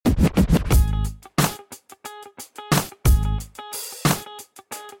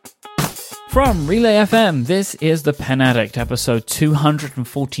From Relay FM, this is The Pen Addict, episode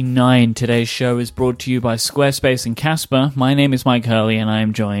 249. Today's show is brought to you by Squarespace and Casper. My name is Mike Hurley, and I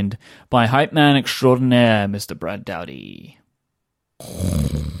am joined by Hype Man Extraordinaire, Mr. Brad Dowdy.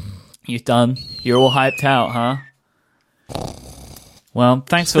 You done? You're all hyped out, huh? Well,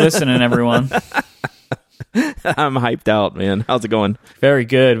 thanks for listening, everyone. I'm hyped out, man. How's it going? Very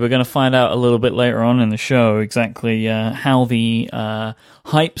good. We're going to find out a little bit later on in the show exactly how the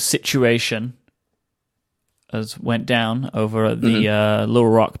hype situation has went down over at the Little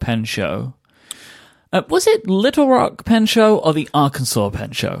Rock Pen Show. Was it Little Rock Pen Show or the Arkansas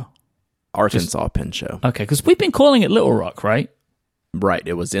Pen Show? Arkansas Pen Show. Okay, because we've been calling it Little Rock, right? Right.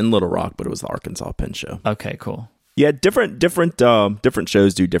 It was in Little Rock, but it was the Arkansas Pen Show. Okay, cool. Yeah, different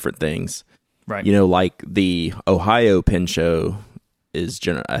shows do different things. Right. You know, like the Ohio Pen Show is,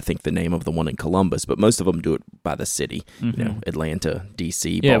 I think, the name of the one in Columbus, but most of them do it by the city. Mm-hmm. You know, Atlanta,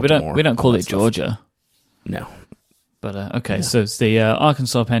 D.C., Baltimore. Yeah, we don't call it Georgia. No. But, okay, yeah. So it's the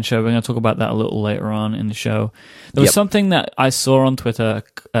Arkansas Pen Show. We're going to talk about that a little later on in the show. There was something that I saw on Twitter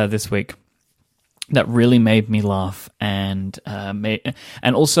this week that really made me laugh and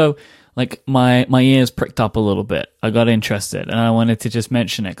also... like, my ears pricked up a little bit. I got interested, and I wanted to just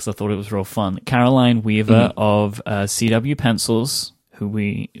mention it because I thought it was real fun. Caroline Weaver of CW Pencils,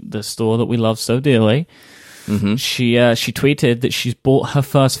 the store that we love so dearly, she tweeted that she's bought her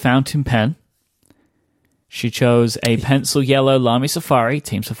first fountain pen. She chose a pencil yellow Lamy Safari,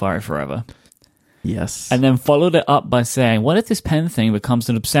 Team Safari Forever. Yes. And then followed it up by saying, what if this pen thing becomes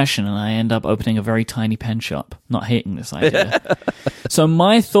an obsession and I end up opening a very tiny pen shop? Not hating this idea. So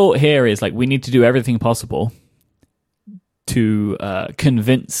my thought here is, like, we need to do everything possible to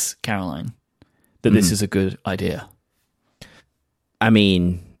convince Caroline that this is a good idea. I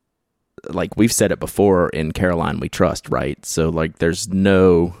mean, like, we've said it before, in Caroline we trust, right? So, like, there's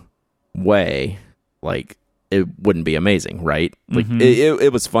no way, like, it wouldn't be amazing, right? Like,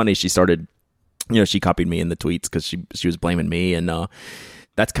 it was funny. She started... You know, she copied me in the tweets because she was blaming me, and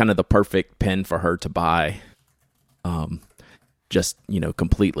that's kind of the perfect pen for her to buy. Just, you know,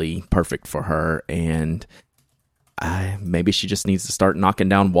 completely perfect for her, and maybe she just needs to start knocking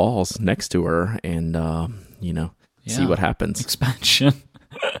down walls next to her and, see what happens. Expansion.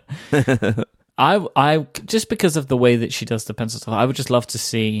 I just because of the way that she does the pencil stuff, I would just love to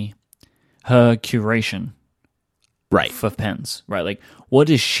see her curation. Right. For pens, right? Like, what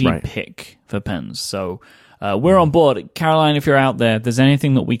does she pick for pens? So we're on board. Caroline, if you're out there, if there's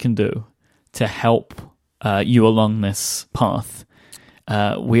anything that we can do to help you along this path,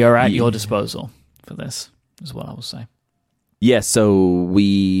 we are at your disposal for this, is what I will say. Yeah, so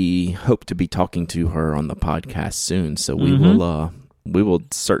we hope to be talking to her on the podcast soon, so we will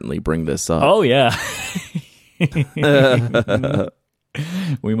certainly bring this up. Oh, yeah.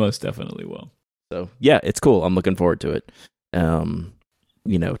 We most definitely will. So, yeah, it's cool. I'm looking forward to it.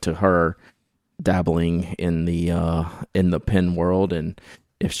 You know, to her dabbling in the pen world, and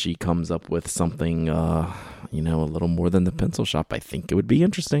if she comes up with something, a little more than the pencil shop, I think it would be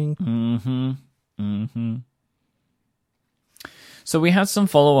interesting. So we had some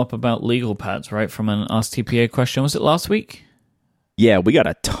follow-up about legal pads, right, from an Ask TPA question. Was it last week? Yeah, we got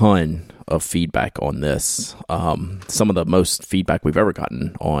a ton of feedback on this. Some of the most feedback we've ever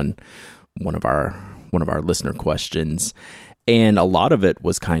gotten on one of our listener questions, and a lot of it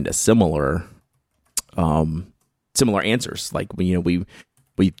was kind of similar answers. Like, we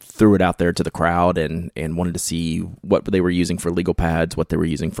threw it out there to the crowd and wanted to see what they were using for legal pads, what they were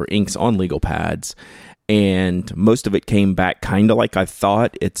using for inks on legal pads, and most of it came back kind of like I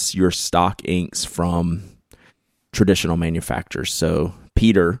thought. It's your stock inks from traditional manufacturers. So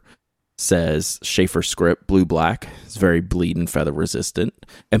Peter says Schaefer script blue black is very bleed and feather resistant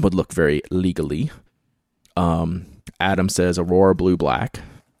and would look very legally. Adam says Aurora blue black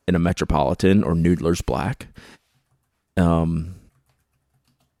in a Metropolitan or Noodler's black. And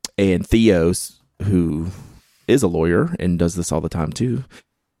Theo's, who is a lawyer and does this all the time too,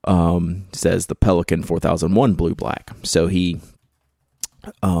 says the Pelican 4001 blue black. So he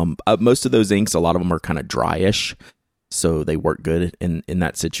most of those inks, a lot of them are kind of dryish, so they work good in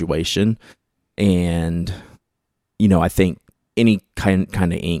that situation. And I think any kind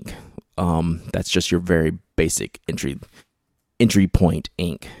of ink that's just your very basic entry point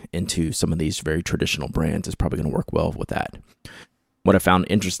ink into some of these very traditional brands is probably going to work well with that. What I found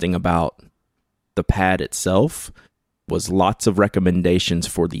interesting about the pad itself was lots of recommendations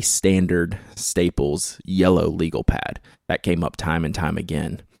for the standard Staples yellow legal pad. That came up time and time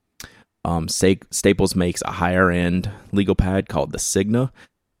again. Staples makes a higher end legal pad called the Signa.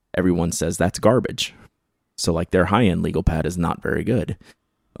 Everyone says that's garbage. So like their high end legal pad is not very good.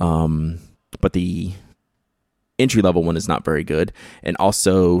 but the entry level one is not very good. And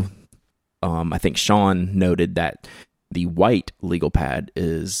also, I think Sean noted that the white legal pad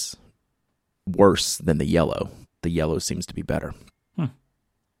is worse than the yellow. The yellow seems to be better.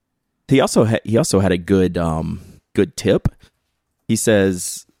 He also had a good tip. He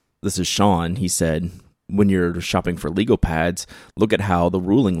says, this is Sean. He said, when you're shopping for legal pads, look at how the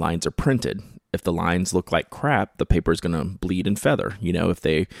ruling lines are printed. If the lines look like crap, the paper is going to bleed and feather. If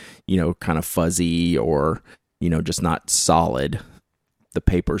they, kind of fuzzy or, just not solid, the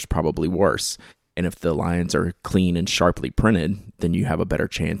paper's probably worse. And if the lines are clean and sharply printed, then you have a better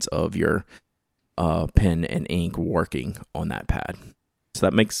chance of your pen and ink working on that pad. So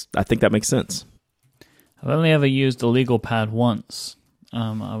I think that makes sense. I've only ever used a legal pad once.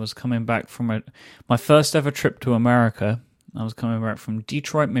 I was coming back from my first ever trip to America. I was coming back from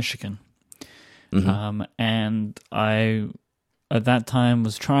Detroit, Michigan. Mm-hmm. And I, at that time,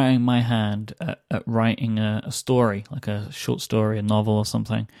 was trying my hand at writing a story, like a short story, a novel or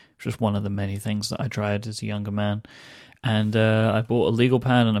something, which was one of the many things that I tried as a younger man. And I bought a legal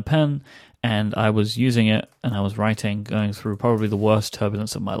pad and a pen, and I was using it, and I was writing, going through probably the worst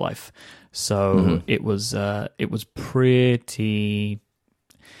turbulence of my life. So it was a pretty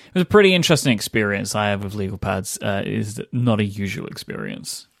interesting experience I have with legal pads. It is not a usual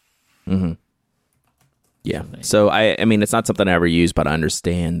experience. Mm-hmm. Yeah. So I mean, it's not something I ever use, but I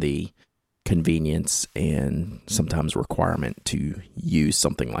understand the convenience and sometimes requirement to use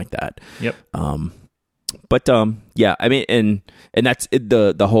something like that. Yep. But yeah, I mean, and that's it,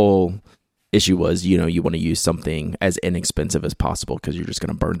 the whole issue was, you want to use something as inexpensive as possible because you're just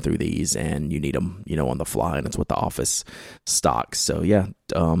going to burn through these and you need them, on the fly, and it's what the office stocks. So yeah,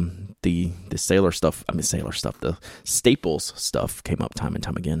 the the Staples stuff came up time and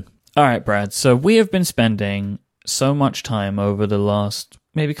time again. All right, Brad. So we have been spending so much time over the last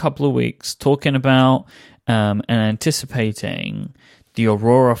maybe couple of weeks talking about and anticipating the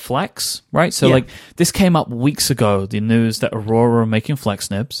Aurora Flex, right? So this came up weeks ago, the news that Aurora are making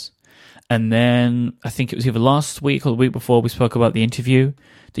Flex nibs. And then I think it was either last week or the week before we spoke about the interview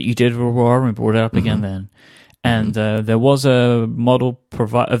that you did with Aurora, and we brought it up again then. And there was a model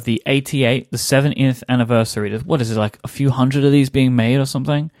of the 88, the 70th anniversary. What is it, like a few hundred of these being made or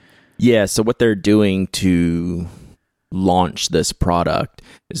something? Yeah, so what they're doing to launch this product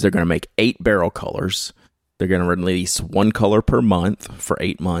is they're going to make 8 barrel colors. They're going to release 1 color per month for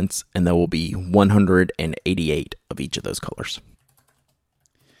 8 months, and there will be 188 of each of those colors.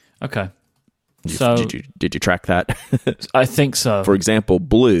 Okay. Did you track that? I think so. For example,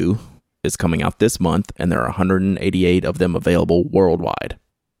 blue is coming out this month, and there are 188 of them available worldwide.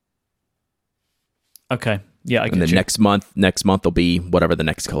 Okay. Yeah, I get and then you. next month will be whatever the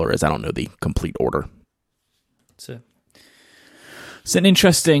next color is. I don't know the complete order. It's an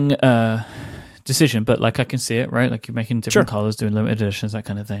interesting decision, but I can see it, right? Like you're making different colors, doing limited editions, that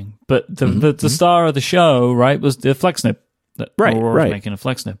kind of thing. But the star of the show, right, was the Flex nib. Aurora was making a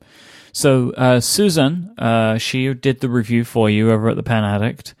Flex nib. So Susan, she did the review for you over at the Pen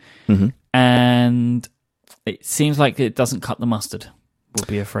Addict, and it seems like it doesn't cut the mustard. Would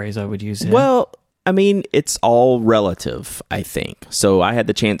be a phrase I would use here. Well, I mean, it's all relative, I think. So I had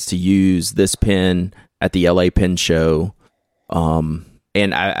the chance to use this pen at the LA Pen Show, and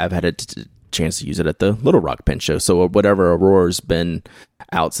I've had a chance to use it at the Little Rock Pen Show. So whatever Aurora's been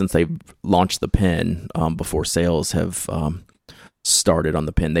out since they've launched the pen, before sales have started on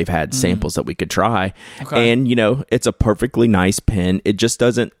the pen, they've had samples that we could try. Okay. And, it's a perfectly nice pen. It just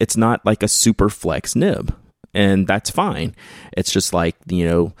it's not like a super flex nib. And that's fine. It's just like,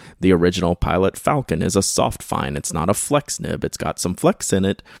 the original Pilot Falcon is a soft fine. It's not a flex nib. It's got some flex in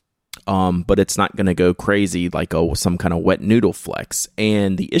it, but it's not going to go crazy like some kind of wet noodle flex.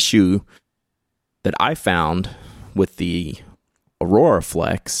 And the issue that I found with the Aurora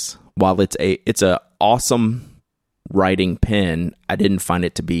Flex, while it's a awesome writing pen, I didn't find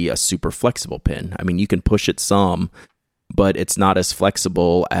it to be a super flexible pen. I mean, you can push it some, but it's not as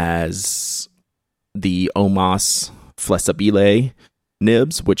flexible as the Omas Flexibile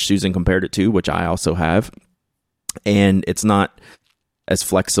nibs, which Susan compared it to, which I also have. And it's not as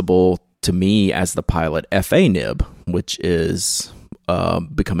flexible to me as the Pilot FA nib, which is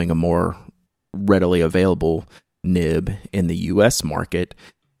becoming a more readily available nib in the US market.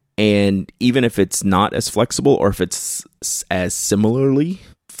 And even if it's not as flexible, or if it's as similarly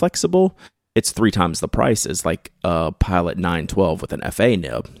flexible, it's 3 times the price as like a Pilot 912 with an FA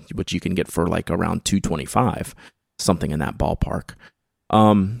nib, which you can get for like around $225, something in that ballpark.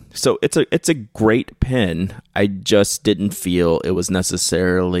 So it's a great pen. I just didn't feel it wasn't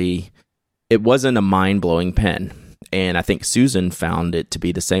a mind-blowing pen. And I think Susan found it to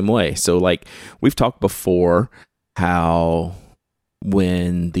be the same way. So like we've talked before how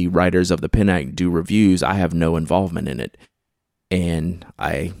when the writers of the Pen Act do reviews, I have no involvement in it. And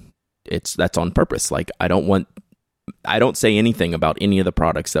that's on purpose. Like I don't say anything about any of the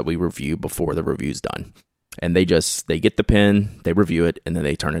products that we review before the review's done. And they get the pen, they review it, and then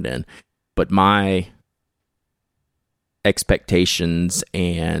they turn it in. But my expectations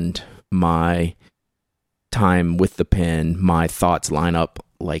and my time with the pen, my thoughts line up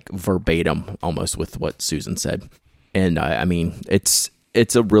like verbatim almost with what Susan said. And I mean, it's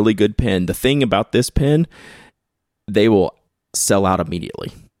a really good pen. The thing about this pen, they will sell out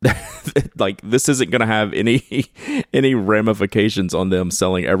immediately. Like this isn't going to have any ramifications on them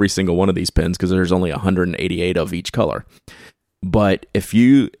selling every single one of these pens because there's only 188 of each color. But if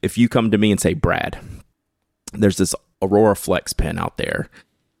you come to me and say, Brad, there's this Aurora Flex pen out there.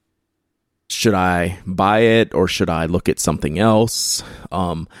 Should I buy it or should I look at something else?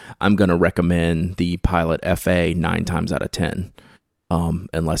 I'm going to recommend the Pilot FA 9 times out of 10.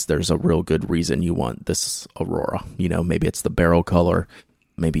 Unless there's a real good reason you want this Aurora. You know, maybe it's the barrel color,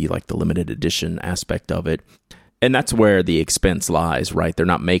 maybe like the limited edition aspect of it. And that's where the expense lies, right?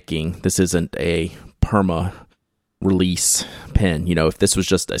 This isn't a perma release pen. You know, if this was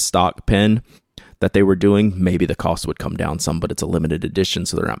just a stock pen that they were doing, maybe the cost would come down some, but it's a limited edition,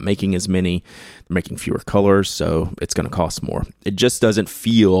 so they're not making as many. They're making fewer colors, so it's going to cost more. It just doesn't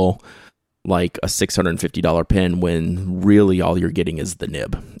feel like a $650 pen when really all you're getting is the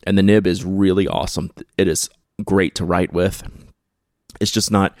nib. And the nib is really awesome. It is great to write with. It's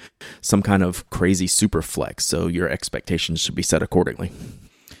just not some kind of crazy super flex, so your expectations should be set accordingly.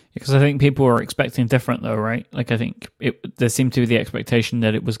 Because I think people are expecting different though, right? Like I think there seemed to be the expectation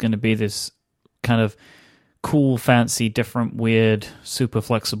that it was going to be this kind of cool, fancy, different, weird, super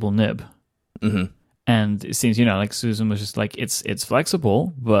flexible nib. Mm-hmm. And it seems, like Susan was just like, it's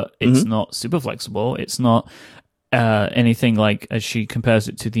flexible, but it's not super flexible. It's not anything like, as she compares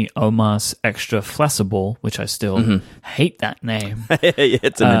it to the Omas Extra Flexible, which I still hate that name.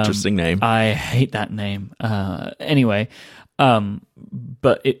 It's an interesting name. I hate that name. Anyway,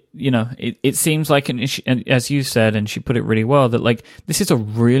 but it seems like, and as you said, and she put it really well, that like this is a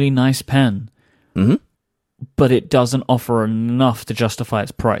really nice pen, but it doesn't offer enough to justify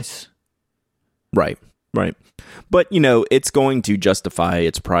its price. Right. But, it's going to justify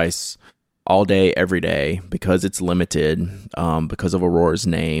its price all day, every day, because it's limited, because of Aurora's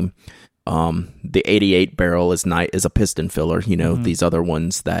name. The 88 barrel is a piston filler. These other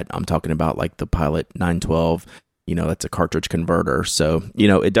ones that I'm talking about, like the Pilot 912, that's a cartridge converter. So,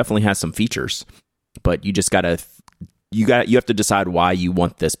 it definitely has some features, but you just you have to decide why you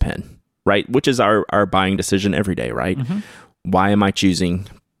want this pen, right? Which is our buying decision every day, right? Why am I choosing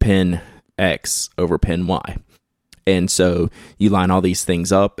pen X over pen Y? And so you line all these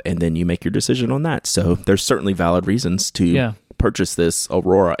things up and then you make your decision on that. So there's certainly valid reasons to purchase this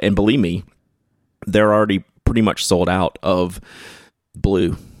Aurora. And believe me, they're already pretty much sold out of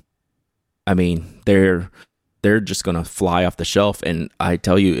blue. I mean, they're just going to fly off the shelf. And I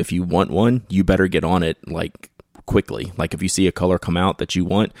tell you, if you want one, you better get on it like quickly. Like if you see a color come out that you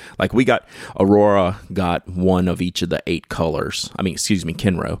want, like Aurora got one of each of the 8 colors.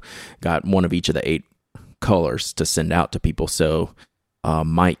 Kenro got one of each of the 8 colors to send out to people. So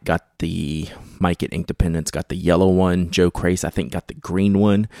Mike at Inkdependence got the yellow one. Joe Crace, I think, got the green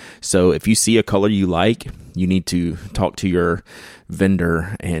one. So if you see a color you like, you need to talk to your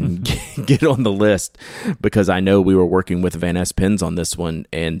vendor and get on the list, because I know we were working with Van Ness Pens on this one,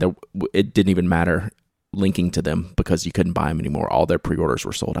 and it didn't even matter linking to them because you couldn't buy them anymore. All their pre-orders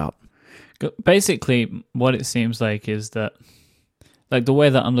were sold out. Basically, what it seems like is that, like, the way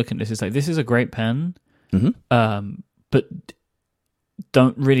that I'm looking at this is like, this is a great pen, but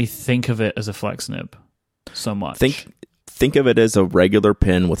don't really think of it as a flex nib so much. Think of it as a regular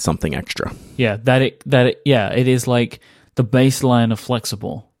pen with something extra. Yeah, it is like the baseline of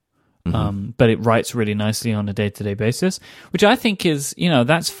flexible. But it writes really nicely on a day-to-day basis, which I think is,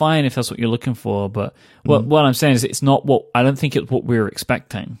 that's fine if that's what you're looking for. But what I'm saying is it's not I don't think it's what we were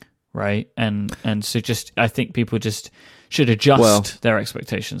expecting, right? And so I think people just should adjust their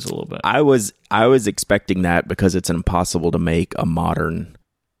expectations a little bit. I was expecting that because it's impossible to make a modern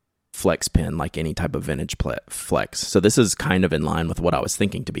flex pen like any type of vintage flex. So this is kind of in line with what I was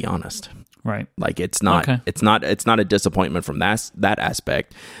thinking, to be honest. Right. Like it's not a disappointment from that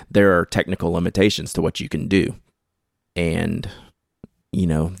aspect. There are technical limitations to what you can do. And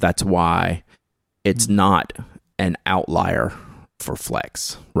that's why it's not an outlier for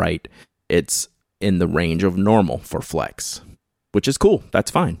flex, right? It's in the range of normal for flex, which is cool. That's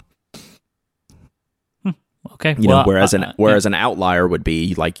fine. Okay. You know, whereas an outlier would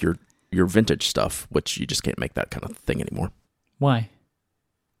be like your vintage stuff, which you just can't make that kind of thing anymore. Why?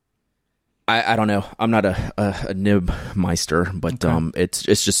 I don't know. I'm not a nib meister, but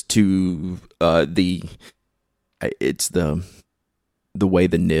it's just too it's the way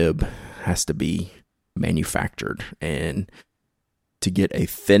the nib has to be manufactured, and to get a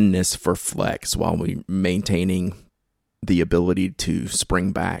thinness for flex while we maintaining the ability to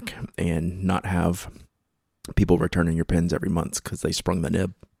spring back and not have people returning your pins every month because they sprung the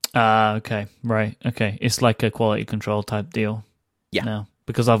nib. Okay, right. Okay, it's like a quality control type deal. Yeah. Now,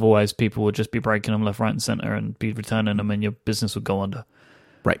 because otherwise people would just be breaking them left, right, and center and be returning them, and your business would go under.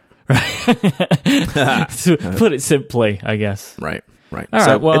 Right. To put it simply, I guess. Right. Right. All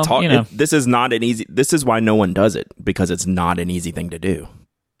right. Well, it's hard. This is not an easy. This is why no one does it, because it's not an easy thing to do.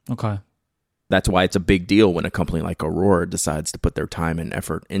 Okay. That's why it's a big deal when a company like Aurora decides to put their time and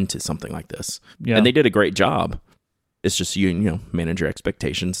effort into something like this. Yeah. And they did a great job. It's just you know, manage your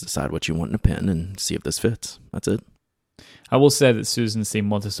expectations, decide what you want in a pin, and see if this fits. That's it. I will say that Susan seemed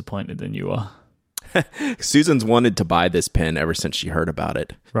more disappointed than you are. Susan's wanted to buy this pin ever since she heard about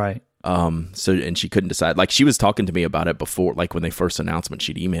it. Right. And she couldn't decide. Like, she was talking to me about it before, like when they first announced it,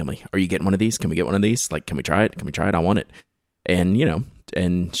 she'd email me, "Are you getting one of these? Can we get one of these? Like, can we try it? Can we try it? I want it." And, you know,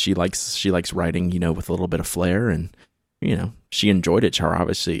 and she likes writing, you know, with a little bit of flair, and, you know, she enjoyed it.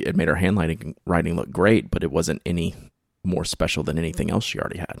 Obviously, it made her handwriting look great, but it wasn't any more special than anything else she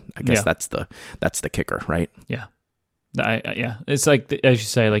already had. I guess that's the kicker, right? Yeah. Yeah, it's like, as you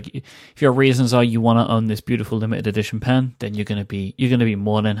say, like, if your reasons are you want to own this beautiful limited edition pen, then you're gonna be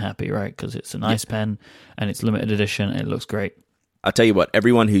more than happy, right? Because it's a nice pen and it's limited edition and it looks great. I'll tell you what,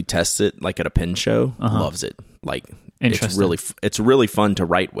 everyone who tests it, like at a pen show, loves it. Like, it's really fun to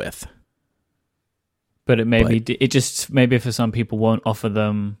write with. But it just maybe for some people won't offer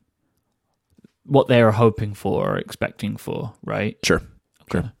them what they are hoping for or expecting for, right? Sure.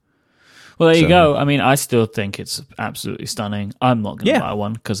 Sure. Well, there you go. I mean, I still think it's absolutely stunning. I'm not going to buy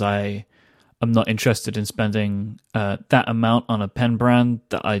one because I am not interested in spending that amount on a pen brand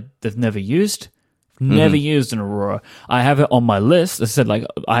that they've never used. Never used an Aurora. I have it on my list. I said, like,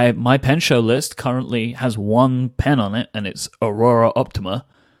 my pen show list currently has one pen on it, and it's Aurora Optima.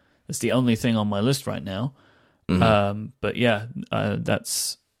 It's the only thing on my list right now. But yeah,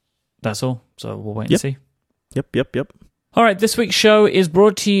 that's all. So we'll wait and see. Yep. All right, this week's show is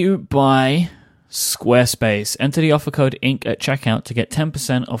brought to you by Squarespace. Enter the offer code INC at checkout to get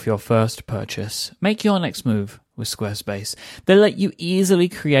 10% off your first purchase. Make your next move with Squarespace. They let you easily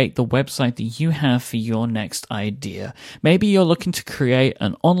create the website that you have for your next idea. Maybe you're looking to create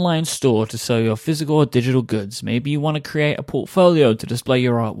an online store to sell your physical or digital goods. Maybe you want to create a portfolio to display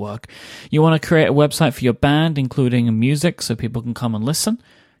your artwork. You want to create a website for your band, including music, so people can come and listen.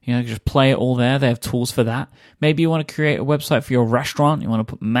 You know, just play it all there. They have tools for that. Maybe you want to create a website for your restaurant. You want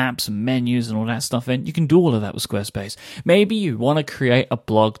to put maps and menus and all that stuff in. You can do all of that with Squarespace. Maybe you want to create a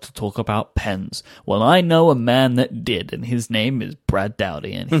blog to talk about pens. Well, I know a man that did, and his name is Brad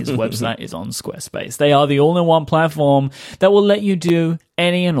Dowdy, and his website is on Squarespace. They are the all-in-one platform that will let you do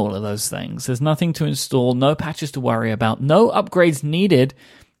any and all of those things. There's nothing to install, no patches to worry about, no upgrades needed.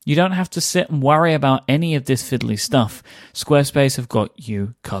 You don't have to sit and worry about any of this fiddly stuff. Squarespace have got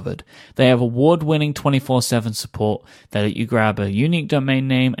you covered. They have award-winning 24/7 support. They let you grab a unique domain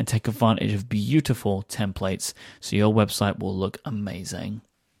name and take advantage of beautiful templates so your website will look amazing.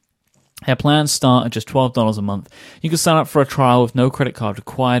 Their plans start at just $12 a month. You can sign up for a trial with no credit card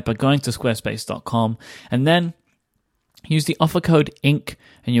required by going to squarespace.com and then use the offer code INC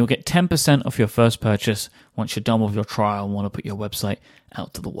and you'll get 10% off your first purchase once you're done with your trial and want to put your website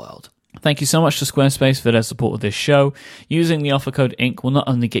out to the world. Thank you so much to Squarespace for their support of this show. Using the offer code INC will not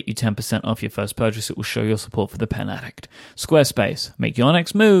only get you 10% off your first purchase, it will show your support for the Pen Addict. Squarespace, make your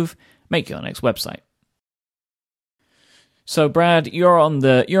next move, make your next website. So, Brad, you're on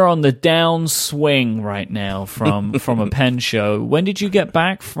the downswing right now from a pen show. When did you get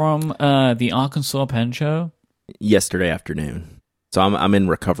back from the Arkansas Pen Show? Yesterday afternoon. So I'm in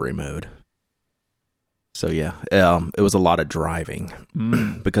recovery mode. So yeah, it was a lot of driving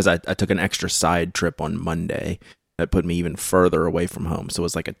because I took an extra side trip on Monday that put me even further away from home. So it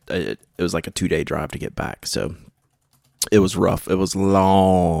was like a 2-day drive to get back. So it was rough. It was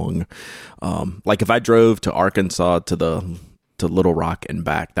long. Like if I drove to Arkansas to Little Rock and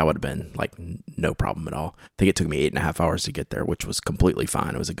back, that would have been like no problem at all. I think it took me 8.5 hours to get there, which was completely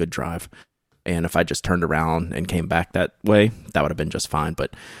fine. It was a good drive. And if I just turned around and came back that way, that would have been just fine.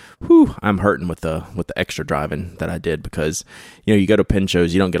 But I'm hurting with the extra driving that I did because, you know, you go to pen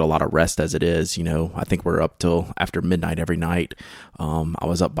shows, you don't get a lot of rest as it is. You know, I think we're up till after midnight every night. I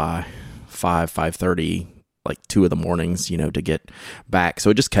was up by 5:30 like 2 of the mornings, to get back. So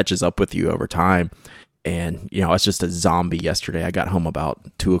it just catches up with you over time. And, I was just a zombie yesterday. I got home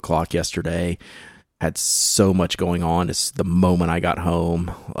about 2:00 yesterday. Had so much going on. It's the moment I got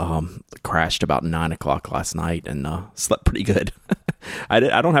home, crashed about 9:00 last night and slept pretty good. I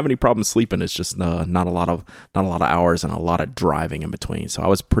don't have any problem sleeping. It's just not a lot of hours and a lot of driving in between. So I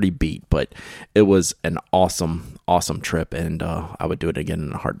was pretty beat, but it was an awesome trip, and I would do it again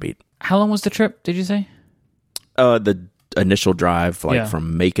in a heartbeat. How long was the trip, did you say? The initial drive,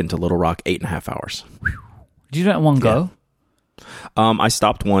 from Macon to Little Rock, 8.5 hours. Did you do that in one go? I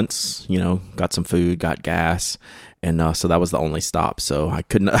stopped once, got some food, got gas, and so that was the only stop. So I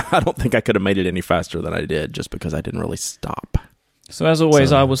don't think I could have made it any faster than I did, just because I didn't really stop. So as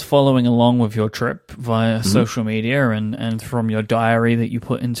always, I was following along with your trip via social media and from your diary that you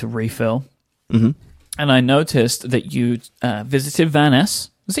put into Refill. Mm-hmm. And I noticed that you visited Van Ness.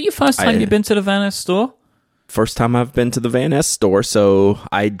 Was it your first time you've been to the Van Ness store? First time I've been to the Van Ness store. So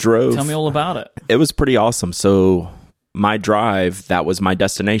I drove. Tell me all about it. It was pretty awesome. So my drive, that was my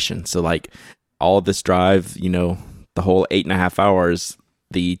destination. So like all this drive, the whole 8.5 hours,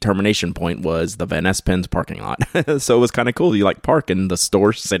 the termination point was the Van Ness Pens parking lot. So it was kind of cool. You park and the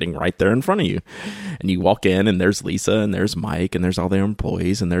store's sitting right there in front of you. And you walk in and there's Lisa and there's Mike and there's all their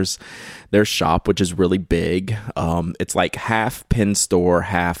employees and there's their shop, which is really big. It's like half pen store,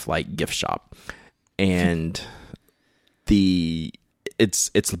 half like gift shop. And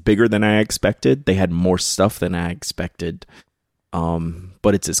it's bigger than I expected. They had more stuff than I expected.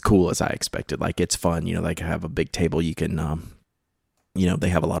 But it's as cool as I expected. Like it's fun, they have a big table. You can, they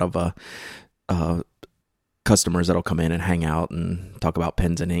have a lot of customers that'll come in and hang out and talk about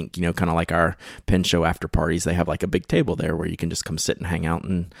pens and ink, kind of like our pen show after parties. They have like a big table there where you can just come sit and hang out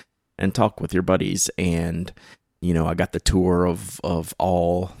and talk with your buddies. And, I got the tour of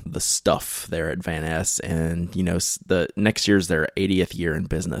all the stuff there at Van Ness, and, the next year's their 80th year in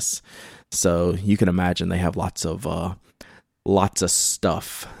business. So you can imagine they have lots of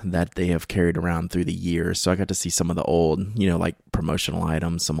stuff that they have carried around through the years. So I got to see some of the old, like promotional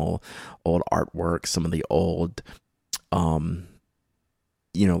items, some old artwork, some of the old,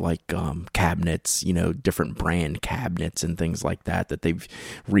 cabinets, different brand cabinets and things like that they've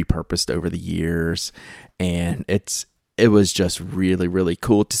repurposed over the years. And it was just really, really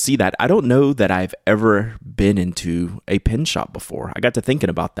cool to see that. I don't know that I've ever been into a pen shop before. I got to thinking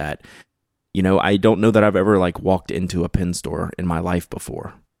about that. I don't know that I've ever walked into a pen store in my life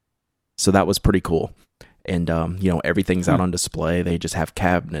before. So that was pretty cool. And, everything's out on display. They just have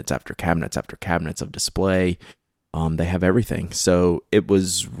cabinets after cabinets after cabinets of display. They have everything. So it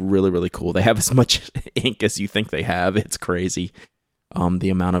was really, really cool. They have as much ink as you think they have. It's crazy. The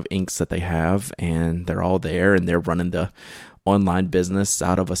amount of inks that they have, and they're all there, and they're running the online business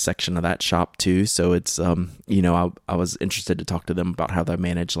out of a section of that shop too. So it's, I was interested to talk to them about how they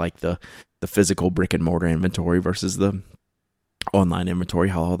manage the physical brick and mortar inventory versus the online inventory,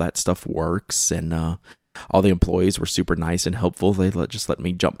 how all that stuff works. And all the employees were super nice and helpful. They just let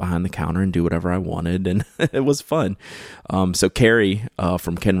me jump behind the counter and do whatever I wanted, and it was fun. So Carrie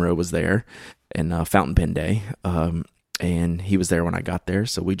from Kenro was there, and Fountain Pen Day, and he was there when I got there.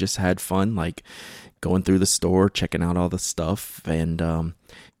 So we just had fun, going through the store, checking out all the stuff, and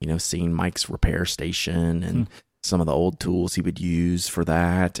seeing Mike's repair station and some of the old tools he would use for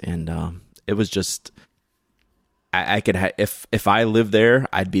that. And it was just, I could if I lived there,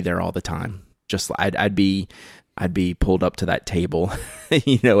 I'd be there all the time. Just I'd be pulled up to that table,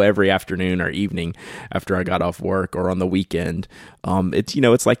 every afternoon or evening after I got off work or on the weekend.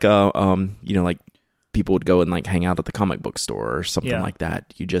 It's like like people would go and hang out at the comic book store or something like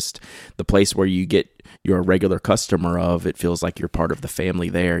that. The place where you get you're a regular customer of, it feels like you're part of the family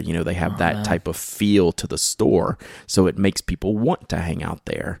there. They have that type of feel to the store. So it makes people want to hang out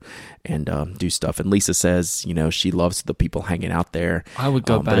there and do stuff. And Lisa says, she loves the people hanging out there. I would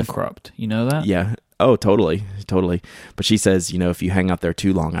go bankrupt. You know that? Yeah. Oh, totally. But she says, if you hang out there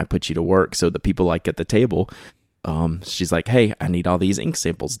too long, I put you to work. So the people at the table, she's like, hey, I need all these ink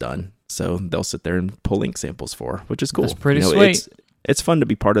samples done. So they'll sit there and pull ink samples for her, which is cool. That's pretty sweet. It's fun to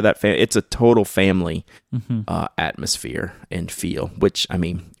be part of that. It's a total family atmosphere and feel, which,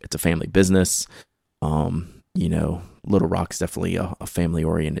 it's a family business. Little Rock's definitely a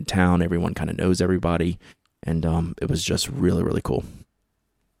family-oriented town. Everyone kind of knows everybody. And it was just really, really cool.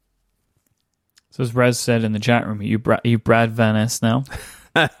 So as Rez said in the chat room, you Brad Van Ness now?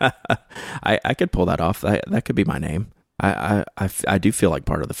 I could pull that off. That could be my name. I do feel like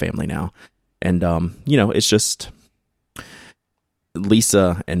part of the family now. And, it's just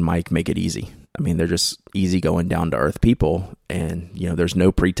Lisa and Mike make it easy. They're just easygoing, down to earth people, and, there's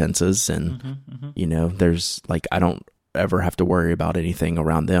no pretenses, and You know, there's like, I don't ever have to worry about anything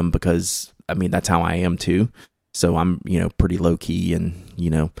around them because, I mean, that's how I am too. So I'm, pretty low key and,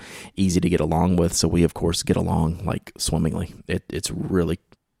 easy to get along with. So we, of course, get along like swimmingly. It's really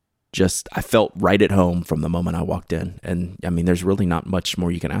just, I felt right at home from the moment I walked in. And I mean, there's really not much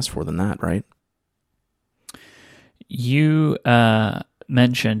more you can ask for than that, right? You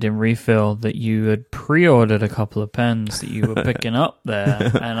mentioned in refill that you had pre-ordered a couple of pens that you were picking up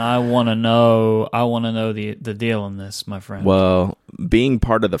there, and I want to know the deal on this, my friend. Well, being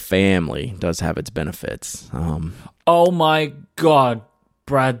part of the family does have its benefits. Oh my God,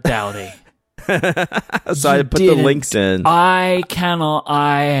 Brad Dowdy. So I put the links in. I cannot.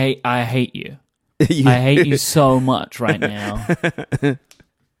 I hate you. I hate you so much right now.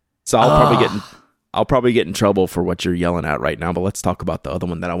 So I'll probably get in trouble for what you're yelling at right now, but let's talk about the other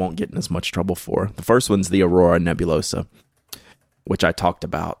one that I won't get in as much trouble for. The first one's the Aurora Nebulosa, which I talked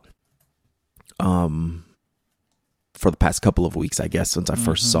about for the past couple of weeks, I guess, since I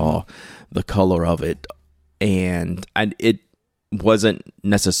first saw the color of it. And it wasn't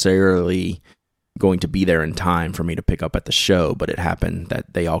necessarily going to be there in time for me to pick up at the show, but it happened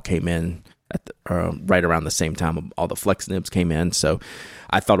that they all came in at right around the same time all the flex nibs came in. So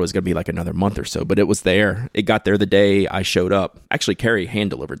I thought it was going to be like another month or so, but it was there. It got there the day I showed up. Actually, Kerry hand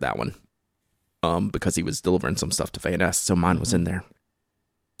delivered that one because he was delivering some stuff to Van Ness, so mine was in there.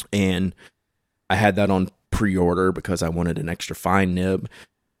 And I had that on pre-order because I wanted an extra fine nib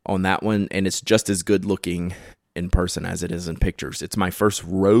on that one, and it's just as good looking in person as it is in pictures. It's my first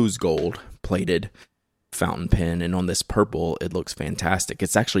rose gold plated fountain pen, and on this purple it looks fantastic.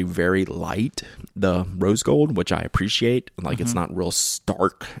 It's actually very light, the rose gold, which I appreciate. Like it's not real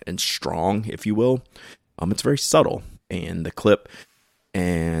stark and strong, if you will. It's very subtle, and the clip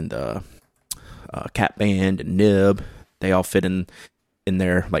and cap band and nib, they all fit in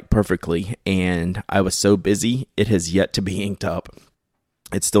there like perfectly. And I was so busy, it has yet to be inked up.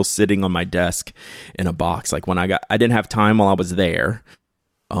 It's still sitting on my desk in a box. Like I didn't have time while I was there.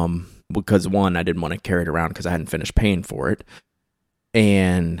 Because one, I didn't want to carry it around because I hadn't finished paying for it.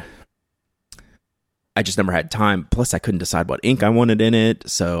 And I just never had time. Plus, I couldn't decide what ink I wanted in it.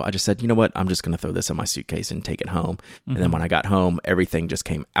 So I just said, you know what? I'm just going to throw this in my suitcase and take it home. And then when I got home, everything just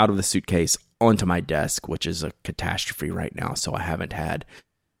came out of the suitcase onto my desk, which is a catastrophe right now. So I haven't had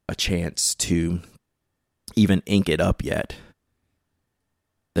a chance to even ink it up yet.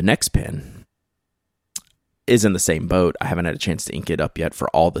 The next pen is in the same boat. I haven't had a chance to ink it up yet for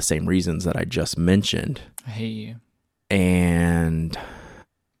all the same reasons that I just mentioned. I hate you. And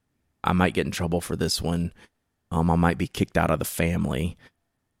I might get in trouble for this one. I might be kicked out of the family.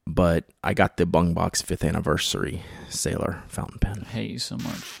 But I got the Bung Box 5th anniversary Sailor fountain pen. I hate you so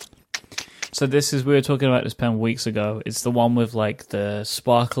much. So we were talking about this pen weeks ago. It's the one with like the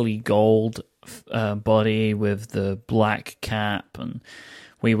sparkly gold body with the black cap, and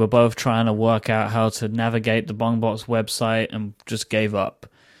we were both trying to work out how to navigate the Bungbox website and just gave up.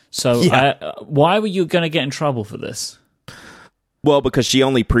 So why were you going to get in trouble for this? Well, because she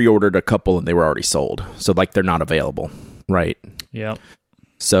only pre-ordered a couple and they were already sold. So, like, they're not available, right? Yep.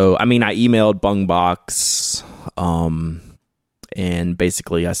 So, I mean, I emailed Bungbox, and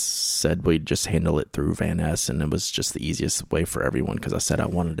basically I said we'd just handle it through Van Ness, and it was just the easiest way for everyone because I said I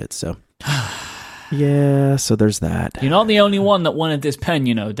wanted it, so... Yeah, so there's that. You're not the only one that wanted this pen,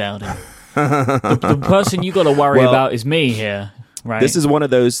 Dowdy. the person you got to worry about is me here, right? This is one of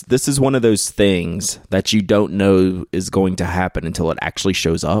those things that you don't know is going to happen until it actually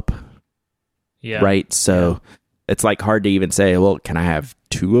shows up. Yeah. Right? So it's like hard to even say, well, can I have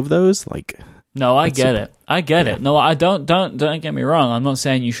 2 of those? Like, no, I get it. I get it. No, I don't get me wrong. I'm not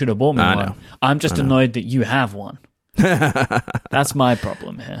saying you should have bought me one. Know. I'm just annoyed that you have one. That's my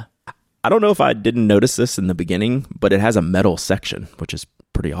problem here. I don't know if I didn't notice this in the beginning, but it has a metal section, which is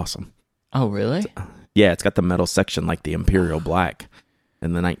pretty awesome. Oh, really? Yeah, it's got the metal section like the Imperial Black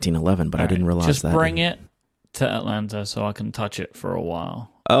in the 1911, but I didn't realize that. Just bring it to Atlanta so I can touch it for a while.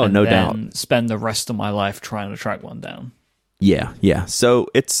 Oh, no doubt. And spend the rest of my life trying to track one down. Yeah. So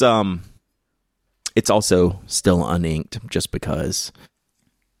it's also still uninked just because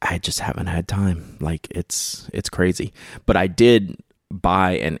I just haven't had time. Like it's crazy. But I did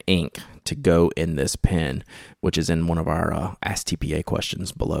buy an ink to go in this pen, which is in one of our Ask TPA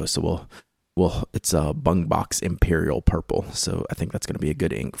questions below. So it's a Bung Box Imperial Purple. So I think that's going to be a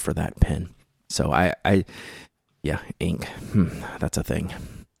good ink for that pen. So ink. That's a thing.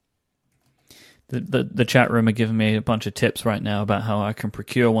 The chat room are giving me a bunch of tips right now about how I can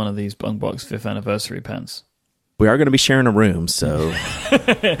procure one of these Bung Box 5th anniversary pens. We are going to be sharing a room, so...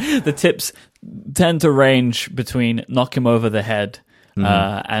 The tips tend to range between knock him over the head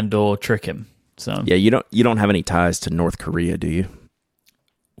and or trick him. So yeah, you don't have any ties to North Korea, do you?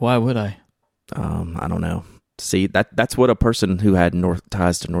 why would I? I don't know. See, that's what a person who had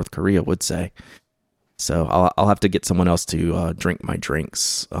ties to North Korea would say. So I'll have to get someone else to drink my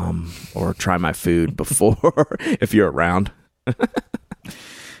drinks or try my food before if you're around.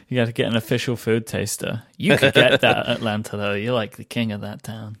 You got to get an official food taster. You could get that at Atlanta, though. You're like the king of that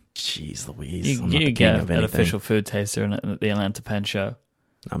town. Jeez Louise. I'm not You the get king of an anything. official food taster at the Atlanta Pen Show.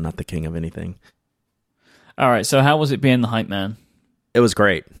 I'm not the king of anything. All right, so how was it being the hype man? It was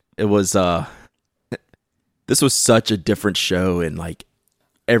great. It was this was such a different show in like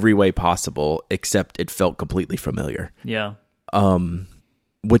every way possible, except it felt completely familiar. Yeah.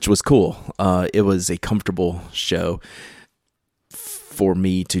 Which was cool. It was a comfortable show for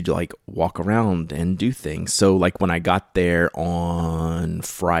me to like walk around and do things. So like when I got there on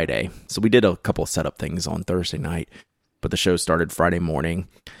Friday, so we did a couple of setup things on Thursday night, but the show started Friday morning,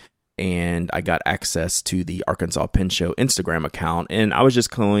 and I got access to the Arkansas Pen Show Instagram account, and I was just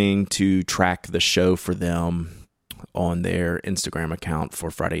going to track the show for them on their Instagram account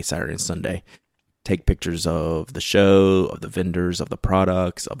for Friday, Saturday, and Sunday. Take pictures of the show, of the vendors, of the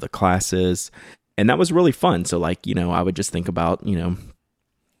products, of the classes. And that was really fun. So like, I would just think about,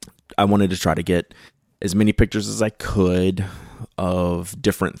 I wanted to try to get as many pictures as I could of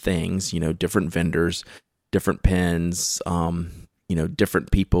different things, different vendors, different pens,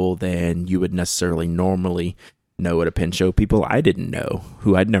 different people than you would necessarily normally know at a pen show. People I didn't know,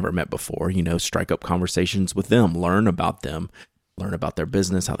 who I'd never met before, strike up conversations with them, learn about them, learn about their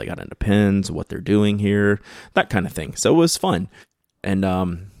business, how they got into pens, what they're doing here, that kind of thing. So it was fun. And,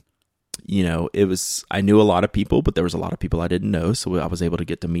 I knew a lot of people, but there was a lot of people I didn't know. So I was able to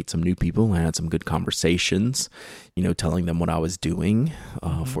get to meet some new people. I had some good conversations, telling them what I was doing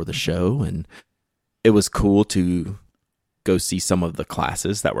for the show. And it was cool to go see some of the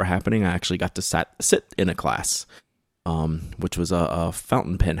classes that were happening. I actually got to sit in a class, which was a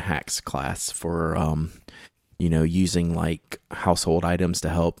fountain pen hacks class for, using like household items to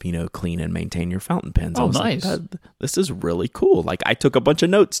help, clean and maintain your fountain pens. Oh, I was nice. like, this is really cool. Like I took a bunch of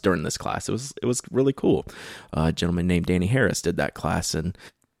notes during this class. It was really cool. A gentleman named Danny Harris did that class. And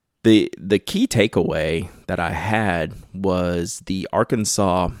the key takeaway that I had was the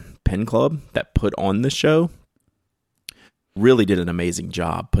Arkansas Pen Club that put on the show really did an amazing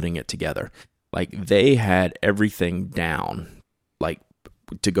job putting it together. Like they had everything down, like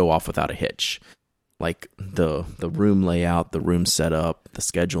to go off without a hitch. Like the room layout, the room setup, the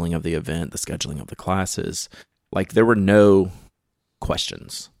scheduling of the event, the scheduling of the classes. Like there were no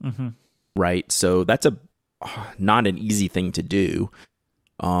questions, right? So that's not an easy thing to do,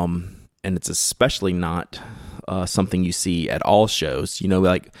 and it's especially not something you see at all shows.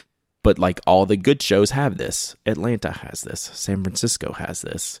 But like all the good shows have this. Atlanta has this. San Francisco has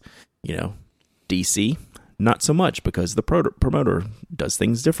this. DC. Not so much because the promoter does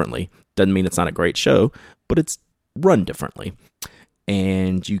things differently. Doesn't mean it's not a great show, but it's run differently.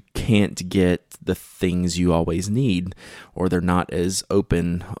 And you can't get the things you always need, or they're not as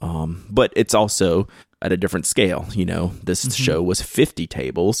open. But it's also at a different scale. This show was 50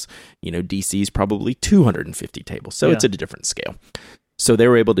 tables. DC's probably 250 tables. So it's at a different scale. So they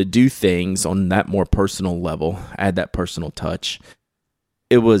were able to do things on that more personal level, add that personal touch.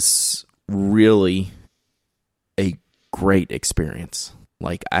 It was really a great experience.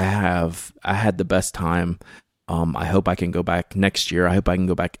 Like I had the best time. I hope I can go back next year. I hope I can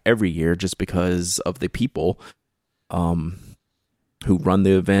go back every year just because of the people who run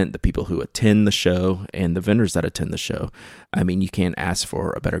the event, the people who attend the show, and the vendors that attend the show. I mean, you can't ask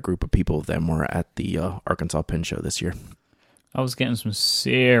for a better group of people than were at the Arkansas Pen Show this year. I was getting some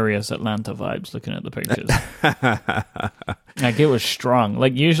serious Atlanta vibes looking at the pictures. Like it was strong.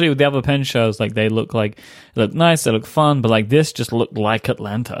 Like usually with the other pen shows, like they look nice, they look fun, but like this just looked like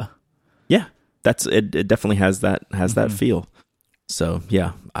Atlanta. Yeah, that's it. It definitely has that feel. So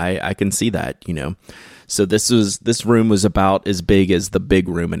yeah, I can see that. So this room was about as big as the big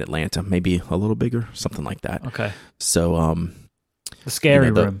room in Atlanta, maybe a little bigger, something like that. Okay. So the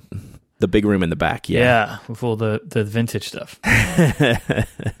scary room. The big room in the back, yeah, with all the vintage stuff.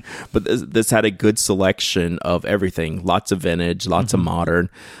 But this had a good selection of everything. Lots of vintage, lots of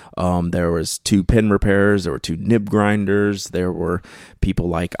modern. There was 2 pen repairers. There were 2 nib grinders. There were people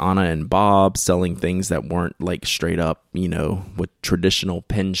like Anna and Bob selling things that weren't like straight up, with traditional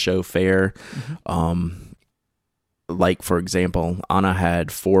pen show fare. Like, for example, Anna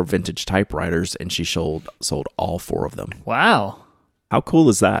had 4 vintage typewriters, and she sold all 4 of them. Wow. How cool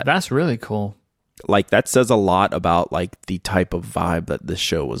is that? That's really cool. Like that says a lot about like the type of vibe that this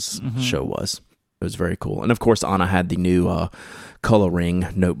show was. It was very cool. And of course, Anna had the new coloring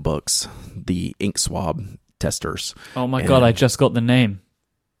notebooks, the ink swab testers. Oh my God, I just got the name.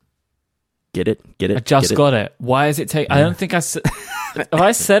 Get it? I just got it. Why is it take? Yeah. I don't think I said. Have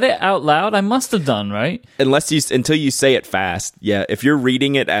I said it out loud? I must have done, right? Until you say it fast. Yeah, if you're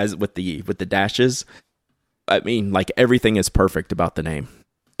reading it as with the dashes, I mean, like everything is perfect about the name.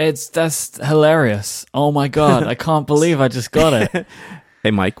 That's hilarious. Oh my God, I can't believe I just got it.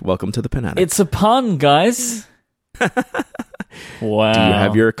 Hey, Mike, welcome to the Pen Addict. It's a pun, guys. Wow. Do you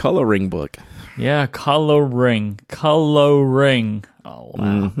have your coloring book? Yeah, coloring. Oh, wow.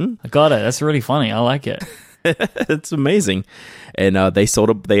 Mm-hmm. I got it. That's really funny. I like it. It's amazing. And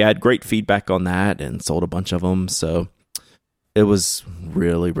they had great feedback on that and sold a bunch of them. So it was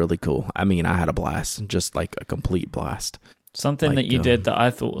really, really cool. I mean, I had a blast, just like a complete blast. Something that you did that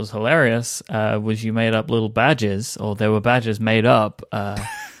I thought was hilarious was you made up little badges, or there were badges made up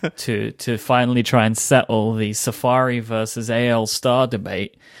to finally try and settle the Safari versus AL Star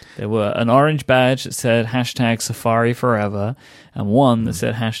debate. There were an orange badge that said hashtag Safari Forever and one that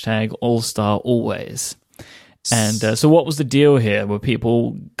said hashtag All Star Always. And so what was the deal here? Were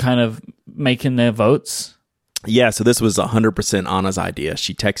people kind of making their votes? Yeah, so this was 100% Anna's idea.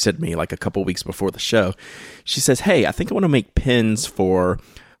 She texted me like a couple weeks before the show. She says, hey, I think I want to make pins for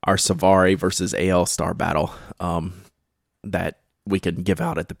our Safari versus AL Star battle that we can give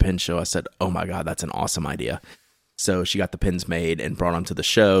out at the pin show. I said, oh my God, that's an awesome idea. So she got the pins made and brought them to the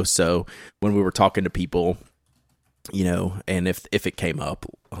show. So when we were talking to people, and if it came up,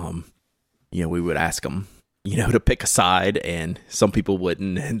 we would ask them, to pick a side, and some people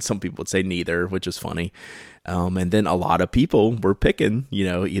wouldn't, and some people would say neither, which is funny. And then a lot of people were picking,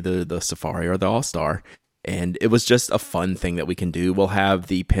 either the Safari or the All-Star. And it was just a fun thing that we can do. We'll have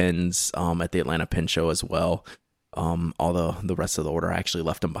the pins at the Atlanta Pin Show as well. Although the rest of the order, I actually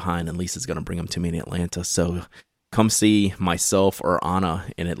left them behind, and Lisa's going to bring them to me in Atlanta. So come see myself or Anna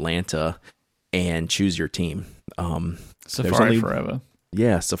in Atlanta and choose your team. Safari forever.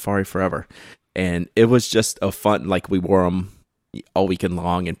 Yeah, Safari forever. And it was just a fun, like we wore them all weekend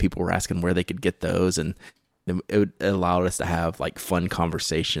long, and people were asking where they could get those. And it allowed us to have like fun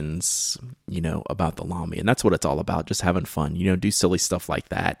conversations, about the Lamy. And that's what it's all about, just having fun, do silly stuff like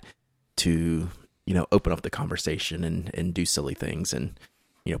that to, open up the conversation and do silly things and,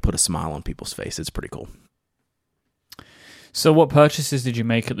 put a smile on people's face. It's pretty cool. So what purchases did you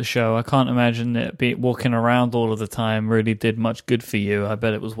make at the show? I can't imagine that walking around all of the time really did much good for you. I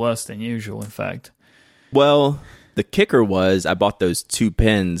bet it was worse than usual, in fact. Well, the kicker was I bought those 2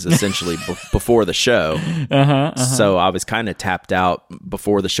 pins essentially before the show. So I was kind of tapped out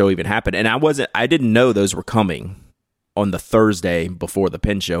before the show even happened. And I didn't know those were coming on the Thursday before the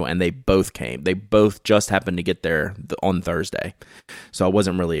pin show, and they both came. They both just happened to get there on Thursday. So I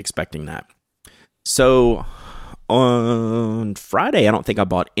wasn't really expecting that. So on Friday, I don't think I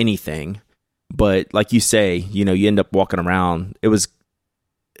bought anything, but like you say, you end up walking around. It was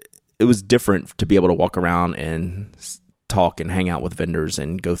different to be able to walk around and talk and hang out with vendors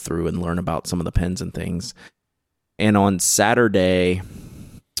and go through and learn about some of the pins and things. And on Saturday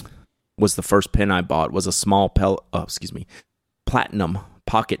was the first pin I bought, was a small platinum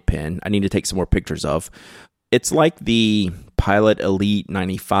pocket pin. I need to take some more pictures of. It's like the Pilot Elite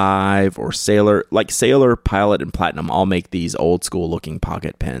 95 or Sailor, Pilot, and Platinum all make these old school looking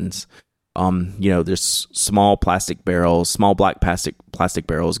pocket pens. There's small plastic barrels, small black plastic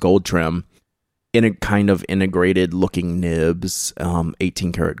barrels, gold trim, in a kind of integrated looking nibs,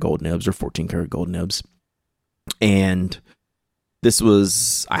 18 karat gold nibs or 14 karat gold nibs. And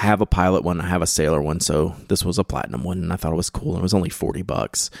I have a Pilot one, I have a Sailor one, so this was a Platinum one, and I thought it was cool, and it was only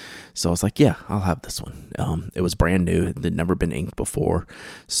 $40. So I was like, yeah, I'll have this one. It was brand new, it had never been inked before,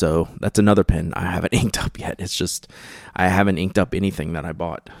 so that's another pen I haven't inked up yet. It's just, I haven't inked up anything that I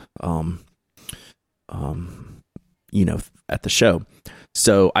bought, at the show.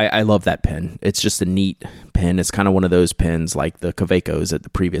 So I love that pen. It's just a neat pen. It's kind of one of those pens like the Kavekos at the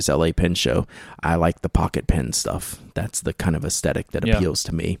previous LA pen show. I like the pocket pen stuff. That's the kind of aesthetic that appeals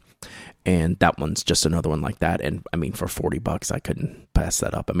to me. And that one's just another one like that. And I mean, for $40, I couldn't pass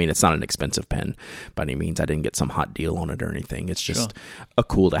that up. I mean, it's not an expensive pen by any means. I didn't get some hot deal on it or anything. It's just a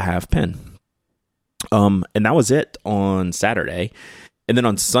cool to have pen. And that was it on Saturday. And then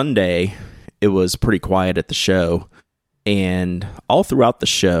on Sunday, it was pretty quiet at the show. And all throughout the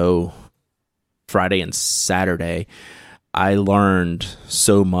show, Friday and Saturday, I learned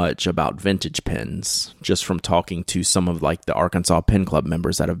so much about vintage pens just from talking to some of like the Arkansas Pen Club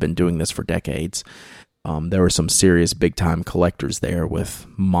members that have been doing this for decades. There were some serious big time collectors there with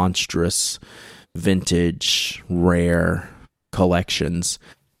monstrous vintage rare collections.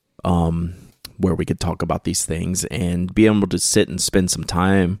 One where we could talk about these things and be able to sit and spend some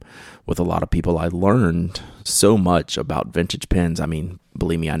time with a lot of people. I learned so much about vintage pens. I mean,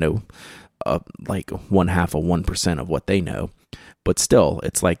 believe me, I know like 0.5% of what they know, but still,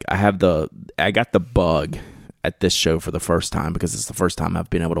 it's like I got the bug at this show for the first time because it's the first time I've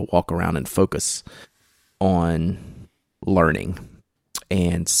been able to walk around and focus on learning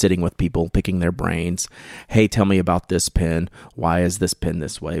and sitting with people, picking their brains. Hey, tell me about this pen. Why is this pen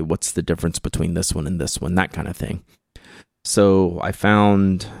this way? What's the difference between this one and this one? That kind of thing. So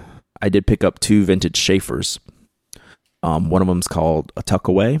I did pick up 2 vintage Schaeffers. One of them's called a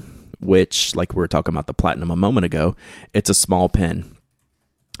Tuckaway, which, like we were talking about the Platinum a moment ago, it's a small pen.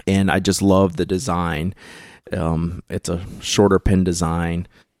 And I just love the design. It's a shorter pen design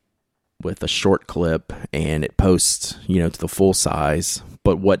with a short clip, and it posts, to the full size.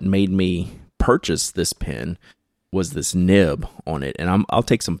 But what made me purchase this pen was this nib on it. And I'll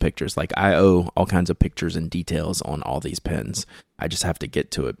take some pictures. Like, I owe all kinds of pictures and details on all these pens. I just have to get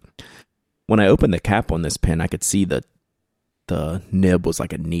to it. When I opened the cap on this pen, I could see that the nib was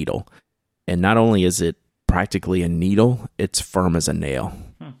like a needle. And not only is it practically a needle, it's firm as a nail,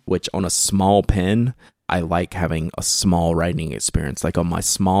 which on a small pen, I like having a small writing experience. Like on my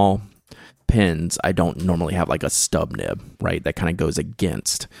small pens, I don't normally have like a stub nib, right? That kind of goes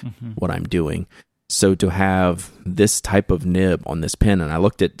against what I'm doing. So to have this type of nib on this pen, and I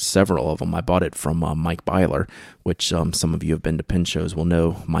looked at several of them. I bought it from Mike Byler, which some of you have been to pen shows will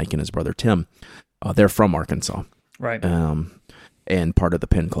know Mike and his brother Tim. They're from Arkansas. Right. And part of the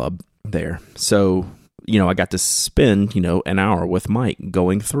pen club there. So, I got to spend, an hour with Mike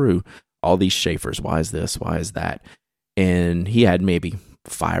going through all these Schaeffers. Why is this? Why is that? And he had maybe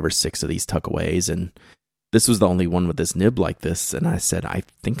 5 or 6 of these tuckaways, and this was the only one with this nib like this. And I said, I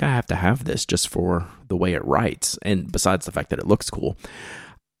think I have to have this just for the way it writes. And besides the fact that it looks cool,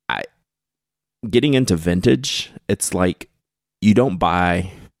 getting into vintage, it's like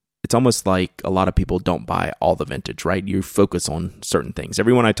it's almost like a lot of people don't buy all the vintage, right? You focus on certain things.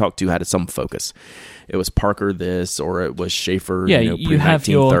 Everyone I talked to had some focus. It was Parker this, or it was Schaeffer,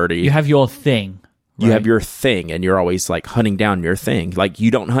 pre-1930. You have your thing. Right? You have your thing, and you're always like hunting down your thing. Like,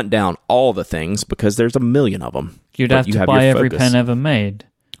 you don't hunt down all the things because there's a million of them. You'd have to buy every pen ever made.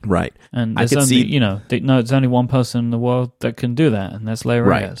 Right. And there's there's only one person in the world that can do that, and that's Leigh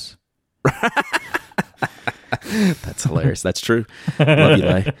Reyes. Right. That's hilarious. That's true. Love you,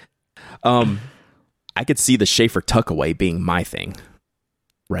 Leigh. I could see the Schaeffer Tuckaway being my thing,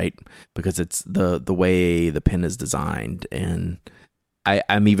 right? Because it's the way the pen is designed, and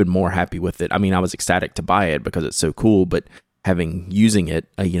I'm even more happy with it. I mean, I was ecstatic to buy it because it's so cool, but using it,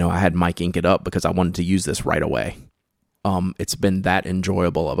 I had Mike ink it up because I wanted to use this right away. It's been that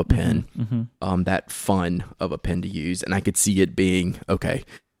enjoyable of a pen, that fun of a pen to use, and I could see it being, okay,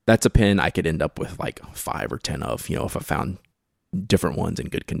 that's a pen I could end up with like 5 or 10 of, if I found different ones in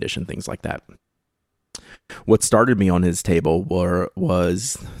good condition, things like that. What started me on his table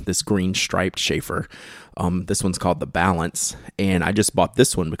was this green striped Schaeffer. This one's called the Balance, and I just bought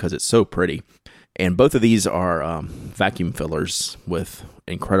this one because it's so pretty. And both of these are vacuum fillers with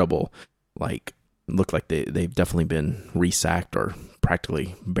incredible, look like they've definitely been resacked or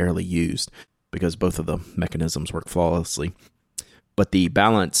practically barely used because both of the mechanisms work flawlessly. But the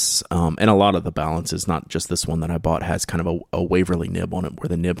Balance, and a lot of the Balances, not just this one that I bought, has kind of a Waverly nib on it where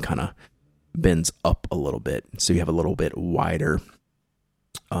the nib kind of bends up a little bit. So you have a little bit wider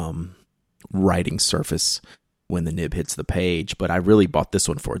writing surface when the nib hits the page. But I really bought this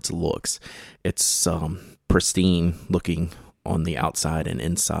one for its looks. It's pristine looking on the outside and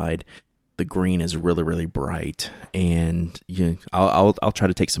inside. The green is really, really bright. And I'll try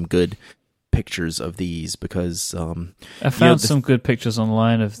to take some good pictures of these because I found some good pictures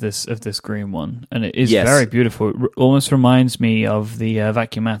online of this green one, and it is very beautiful. It almost reminds me of the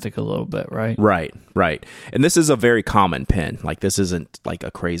Vacuumatic a little bit, right? Right. And this is a very common pen. Like, this isn't like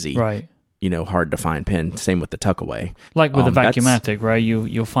a crazy, hard to find pen. Same with the Tuckaway. Like with the Vacuumatic, right?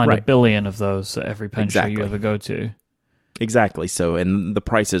 You'll find a billion of those at every pen show you ever go to. Exactly. So, and the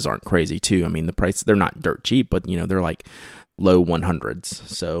prices aren't crazy too. I mean, they're not dirt cheap, but they're like low 100s.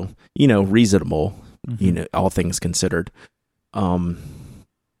 So, reasonable, all things considered.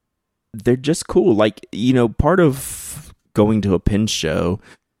 They're just cool. Like, part of going to a pen show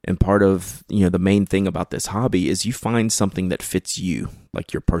and part of, the main thing about this hobby is you find something that fits you,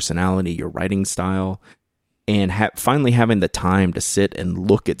 like your personality, your writing style, and finally having the time to sit and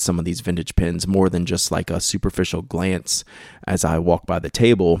look at some of these vintage pens more than just like a superficial glance as I walk by the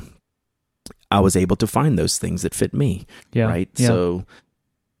table. I was able to find those things that fit me, right? Yeah. So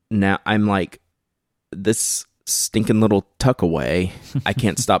now I'm like, this stinking little tuck away, I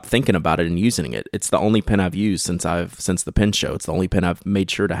can't stop thinking about it and using it. It's the only pen I've used since the pen show. It's the only pen I've made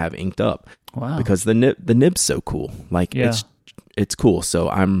sure to have inked up. Wow. Because the nib's so cool. Like it's cool. So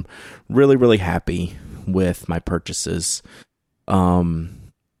I'm really, really happy with my purchases. So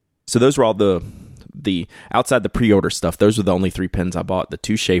those were all the outside the pre-order stuff. Those were the only 3 pens I bought, the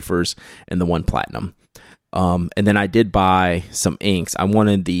 2 Schaefers and the 1 Platinum. And then I did buy some inks. I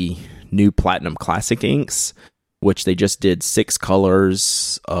wanted the new Platinum Classic inks, which they just did 6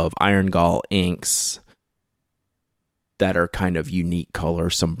 colors of Iron Gall inks that are kind of unique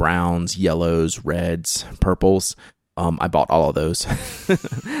colors, some browns, yellows, reds, purples. I bought all of those.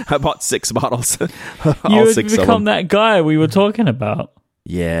 I bought 6 bottles. You had become that guy we were talking about.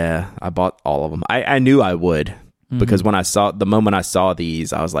 Yeah, I bought all of them. I knew I would because the moment I saw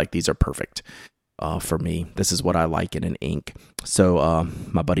these, I was like, these are perfect for me. This is what I like in an ink. So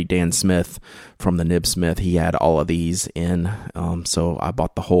my buddy Dan Smith from the Nib Smith, he had all of these in. So I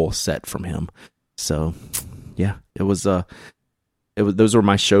bought the whole set from him. So yeah, it was those were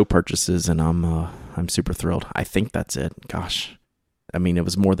my show purchases, and I'm super thrilled. I think that's it. Gosh, I mean, it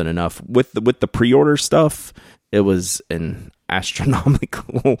was more than enough with the pre-order stuff. It was an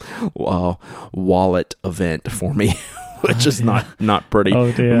astronomical wallet event for me, which is not pretty.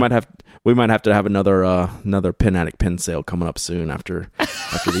 Oh, dear. We might have to have another Pen Addict pen sale coming up soon after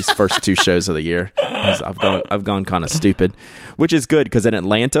these first 2 shows of the year. I've gone kind of stupid, which is good because in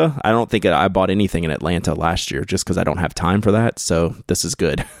Atlanta, I don't think I bought anything in Atlanta last year just because I don't have time for that. So this is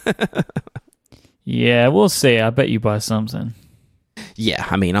good. Yeah, we'll see. I bet you buy something. Yeah,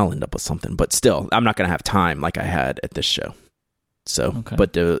 I mean, I'll end up with something, but still, I'm not going to have time like I had at this show. So, okay.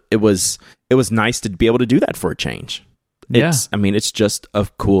 But it was nice to be able to do that for a change. I mean, it's just a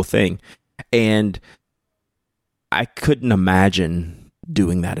cool thing, and I couldn't imagine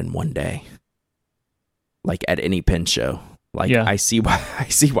doing that in one day, like at any pen show. Like, I see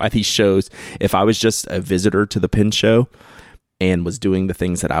why these shows. If I was just a visitor to the pen show and was doing the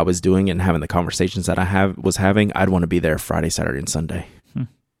things that I was doing and having the conversations that I was having, I'd want to be there Friday, Saturday, and Sunday.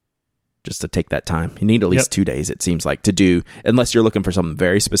 Just to take that time. You need at least 2 days, it seems like, to do, unless you're looking for something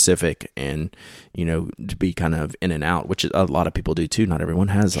very specific and, to be kind of in and out, which a lot of people do too. Not everyone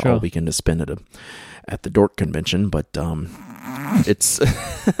has all weekend to spend at the Dork convention, but it's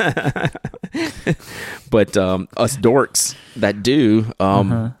but us dorks that do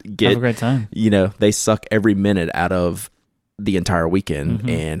get have a great time. They suck every minute out of the entire weekend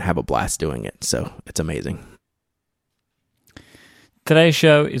and have a blast doing it. So it's amazing. Today's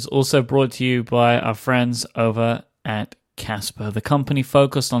show is also brought to you by our friends over at Casper, the company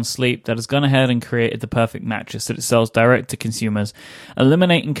focused on sleep that has gone ahead and created the perfect mattress that it sells direct to consumers,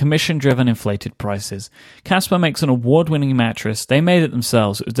 eliminating commission-driven inflated prices. Casper makes an award-winning mattress. They made it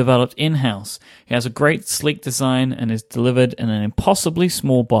themselves. It was developed in-house. It has a great sleek design and is delivered in an impossibly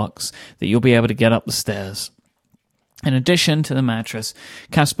small box that you'll be able to get up the stairs. In addition to the mattress,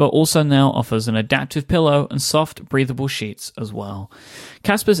 Casper also now offers an adaptive pillow and soft, breathable sheets as well.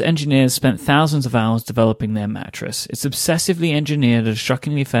 Casper's engineers spent thousands of hours developing their mattress. It's obsessively engineered at a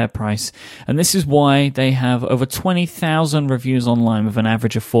shockingly fair price, and this is why they have over 20,000 reviews online with an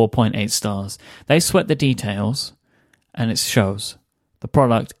average of 4.8 stars. They sweat the details, and it shows. The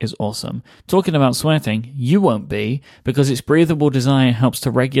product is awesome. Talking about sweating, you won't be, because its breathable design helps to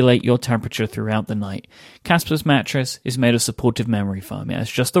regulate your temperature throughout the night. Casper's mattress is made of supportive memory foam. It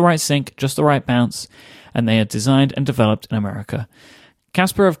has just the right sink, just the right bounce, and they are designed and developed in America.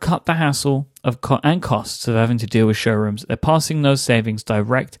 Casper have cut the hassle and costs of having to deal with showrooms. They're passing those savings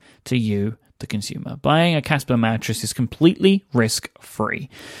direct to you, the consumer. Buying a Casper mattress is completely risk-free.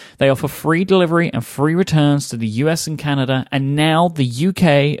 They offer free delivery and free returns to the US and Canada, and now the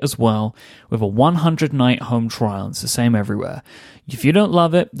UK as well, with a 100-night home trial. It's the same everywhere. If you don't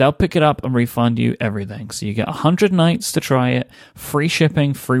love it, they'll pick it up and refund you everything. So you get 100 nights to try it, free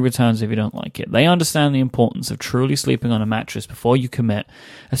shipping, free returns if you don't like it. They understand the importance of truly sleeping on a mattress before you commit,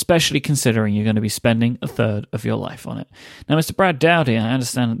 especially considering you're going to be spending a third of your life on it. Now, Mr. Brad Dowdy, I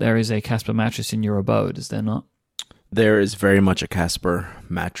understand that there is a Casper mattress in your abode, is there not? There is very much a Casper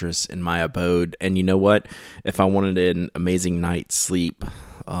mattress in my abode. And you know what? If I wanted an amazing night's sleep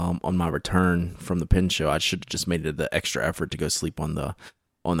on my return from the pen show, I should have just made it the extra effort to go sleep on the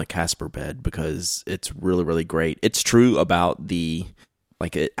Casper bed, because it's really, really great. It's true about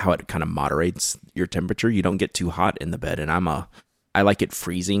how it kind of moderates your temperature. You don't get too hot in the bed, and I like it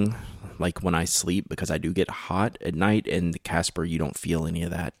freezing like when I sleep, because I do get hot at night, and the Casper, you don't feel any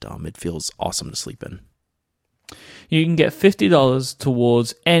of that. It feels awesome to sleep in. You can get $50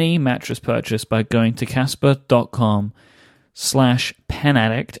 towards any mattress purchase by going to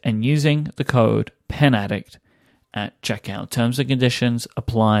casper.com/penaddict and using the code penaddict at checkout. Terms and conditions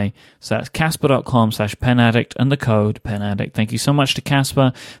apply. So that's casper.com/penaddict and the code penaddict. Thank you so much to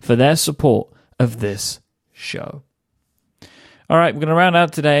Casper for their support of this show. All right, we're going to round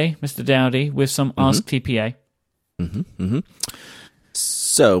out today, Mr. Dowdy, with some Ask TPA.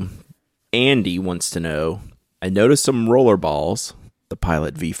 So, Andy wants to know, I noticed some roller balls, the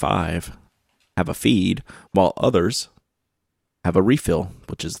Pilot V5, have a feed, while others have a refill,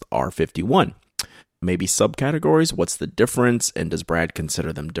 which is the R51. Maybe subcategories? What's the difference? And does Brad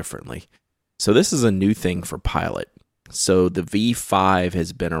consider them differently? So this is a new thing for Pilot. So the V5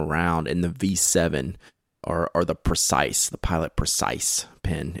 has been around, and the V7 are the Pilot Precise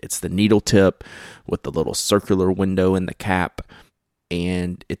pen. It's the needle tip with the little circular window in the cap,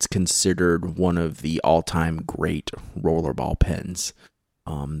 and it's considered one of the all-time great rollerball pens.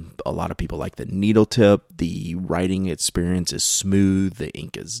 A lot of people like the needle tip. The writing experience is smooth. The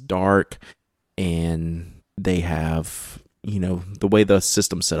ink is dark. And they have, the way the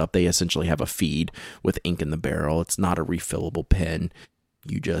system's set up, they essentially have a feed with ink in the barrel. It's not a refillable pen.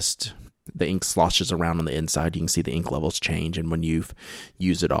 The ink sloshes around on the inside. You can see the ink levels change. And when you've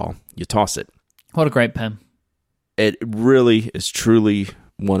used it all, you toss it. What a great pen. It really is truly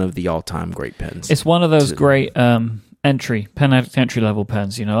one of the all-time great pens. It's one of those great entry-level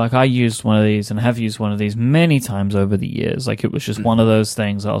pens. Like I used one of these and have used one of these many times over the years. Like it was just one of those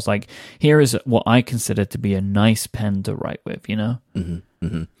things. I was like, here is what I consider to be a nice pen to write with,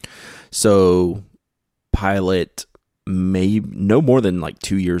 So Pilot, no more than like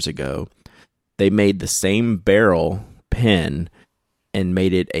 2 years ago, they made the same barrel pen and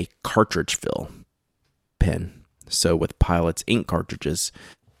made it a cartridge fill pen. So with Pilot's ink cartridges,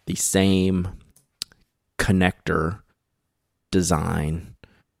 the same connector design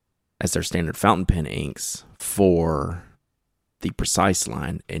as their standard fountain pen inks for the Precise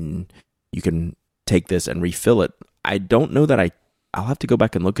line, and you can take this and refill it. I don't know that I'll have to go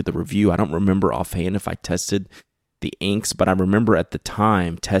back and look at the review. I don't remember offhand if I tested the inks, but I remember at the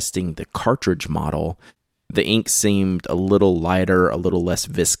time testing the cartridge model, the ink seemed a little lighter, a little less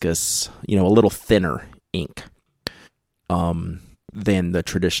viscous, a little thinner ink than the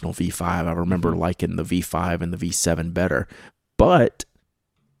traditional V5. I remember liking the V5 and the V7 better. But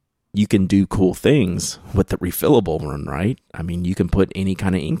you can do cool things with the refillable one, right? I mean, you can put any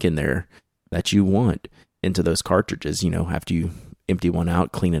kind of ink in there that you want into those cartridges. After you empty one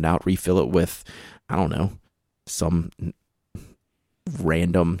out, clean it out, refill it with, I don't know, some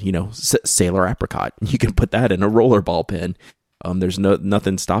random, Sailor Apricot. You can put that in a rollerball pen. There's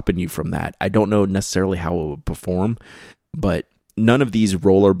nothing stopping you from that. I don't know necessarily how it would perform, but none of these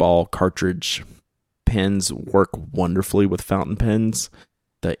rollerball cartridge pens work wonderfully with fountain pens.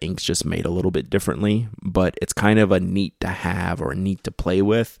 The ink's just made a little bit differently, but it's kind of a neat to have or a neat to play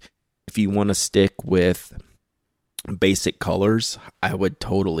with. If you want to stick with basic colors, I would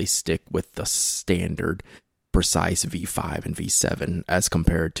totally stick with the standard Precise V5 and V7 as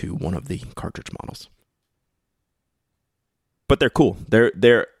compared to one of the cartridge models. But they're cool.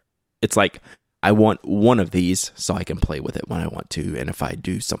 It's like, I want one of these so I can play with it when I want to. And if I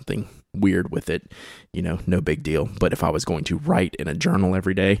do something weird with it, no big deal. But if I was going to write in a journal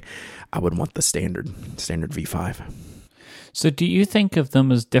every day, I would want the standard V5. So do you think of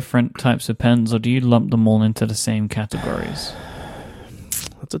them as different types of pens, or do you lump them all into the same categories?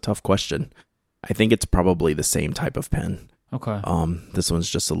 That's a tough question. I think it's probably the same type of pen. Okay. This one's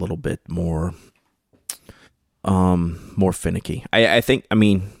just a little bit more finicky. I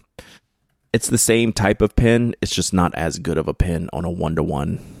mean, it's the same type of pen. It's just not as good of a pen on a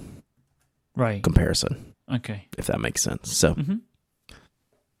 1-to-1 comparison. Okay. If that makes sense. So,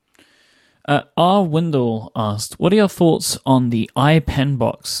 R. Windle asked, what are your thoughts on the iPen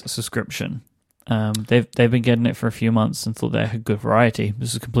Box subscription? They've been getting it for a few months and thought they had good variety.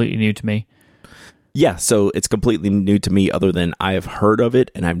 This is completely new to me. Yeah, so it's completely new to me other than I have heard of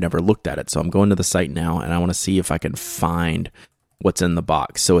it and I've never looked at it. So I'm going to the site now and I want to see if I can find what's in the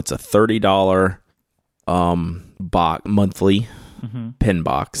box. So it's a $30 monthly pen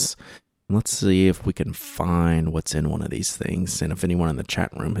box. Let's see if we can find what's in one of these things and if anyone in the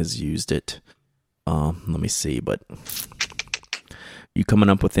chat room has used it. Let me see, but you coming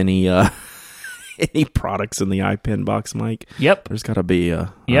up with any any products in the iPen box, Mike? Yep. There's got to be yep.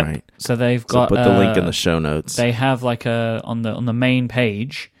 All right. So they've got put the link in the show notes. They have like on the main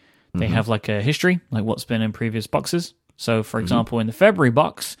page, they have like a history, like what's been in previous boxes. So for example, in the February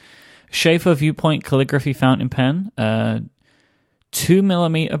box, Schaefer Viewpoint Calligraphy Fountain Pen,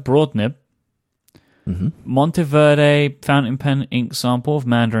 2mm broad nib, Monteverde Fountain Pen ink sample of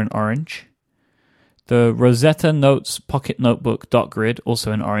Mandarin Orange, the Rosetta Notes Pocket Notebook Dot Grid,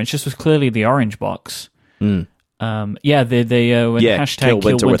 also in orange. This was clearly the orange box. Yeah, when hashtag kill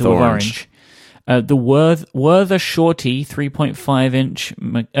winter with orange. The Werther Shorty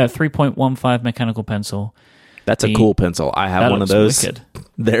 3.15 mechanical pencil. That's a cool pencil. I have one of those. Wicked.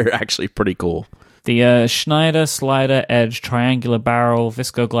 They're actually pretty cool. The Schneider Slider Edge triangular barrel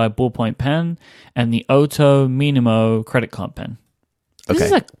Viscoglide ballpoint pen, and the Otto Minimo credit card pen. This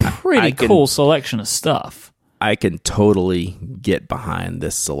is a pretty cool selection of stuff. I can totally get behind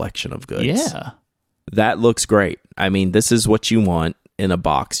this selection of goods. Yeah. That looks great. I mean, this is what you want in a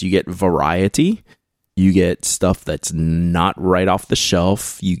box. You get variety. You get stuff that's not right off the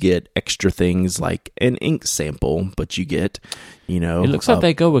shelf. You get extra things like an ink sample, but you get, It looks like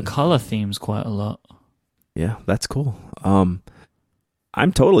they go with color themes quite a lot. Yeah, that's cool.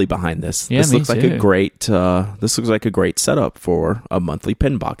 I'm totally behind this. Yeah, this looks like a great. This looks like a great setup for a monthly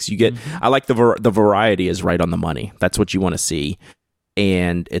pen box. You get. I like the variety is right on the money. That's what you want to see,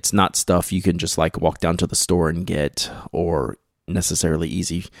 and it's not stuff you can just like walk down to the store and get, or necessarily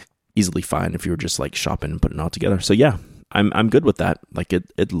easily find if you were just like shopping and putting it all together. So yeah, I'm good with that. Like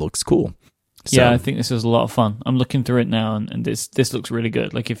it looks cool. So, yeah, I think this is a lot of fun. I'm looking through it now, and this looks really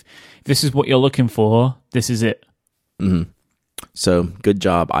good. Like if this is what you're looking for, this is it. Mm-hmm. So good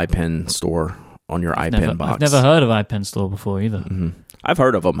job, iPen Store, on your iPen box. I've never heard of iPen Store before either. Mm-hmm. I've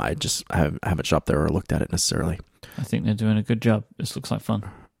heard of them. I just haven't shopped there or looked at it necessarily. I think they're doing a good job. This looks like fun.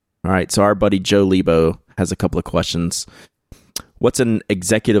 All right, so our buddy Joe Lebo has a couple of questions. What's an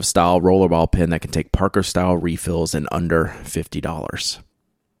executive style rollerball pen that can take Parker style refills in under $50?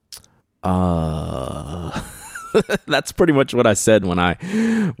 That's pretty much what I said when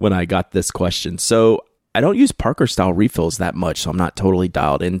I got this question. So I don't use Parker style refills that much, so I'm not totally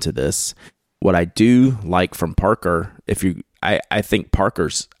dialed into this. What I do like from Parker, I think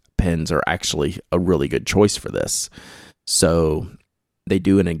Parker's pens are actually a really good choice for this. So they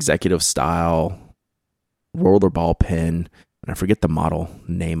do an executive style rollerball pen, and I forget the model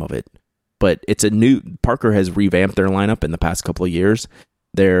name of it, but it's Parker has revamped their lineup in the past couple of years.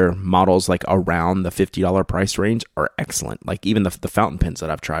 Their models like around the $50 price range are excellent. Like even the fountain pens that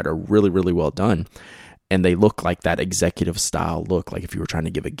I've tried are really, really well done. And they look like that executive style look, like if you were trying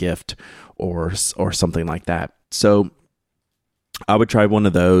to give a gift or something like that. So I would try one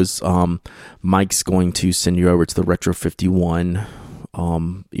of those. Mike's going to send you over to the Retro 51.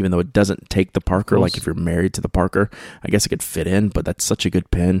 Even though it doesn't take the Parker, like if you're married to the Parker, I guess it could fit in, but that's such a good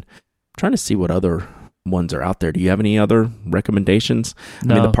pen. I'm trying to see what other ones are out there. Do you have any other recommendations?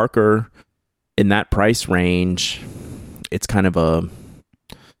 No. I mean, the Parker in that price range, it's kind of a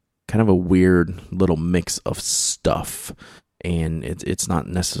weird little mix of stuff, and it's not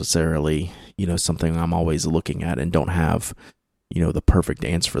necessarily something I'm always looking at and don't have the perfect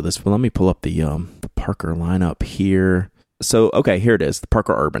answer for this. But let me pull up the Parker lineup here. So okay, here it is, the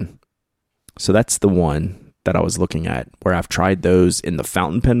Parker Urban. So that's the one that I was looking at, where I've tried those in the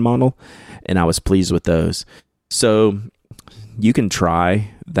fountain pen model, and I was pleased with those. So you can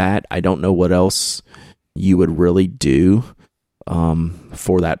try that. I don't know what else you would really do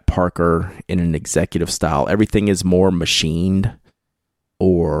for that Parker in an executive style. Everything is more machined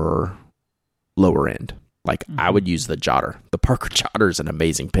or lower end. Like I would use the Jotter. The Parker Jotter is an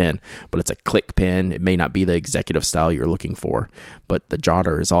amazing pen, but it's a click pen. It may not be the executive style you're looking for, but the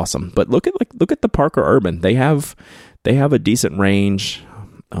Jotter is awesome. But look at the Parker Urban. They have a decent range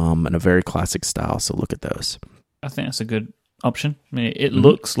and a very classic style. So look at those. I think that's a good option. I mean, it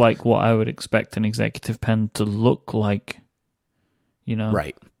looks like what I would expect an executive pen to look like.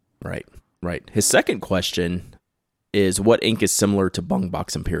 Right. His second question is, what ink is similar to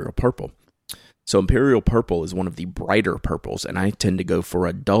Bungbox Imperial Purple? So Imperial Purple is one of the brighter purples, and I tend to go for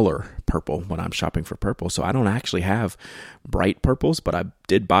a duller purple when I'm shopping for purple. So I don't actually have bright purples, but I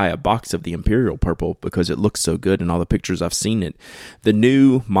did buy a box of the Imperial Purple because it looks so good in all the pictures I've seen it. The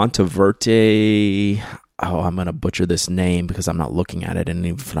new Monteverde, I'm going to butcher this name because I'm not looking at it, and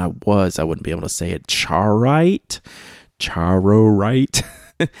even if I wouldn't be able to say it. Charorite.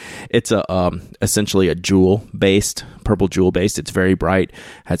 It's essentially a purple jewel based. It's very bright,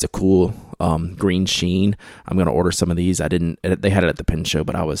 has a cool green sheen. I'm going to order some of these. They had it at the pen show,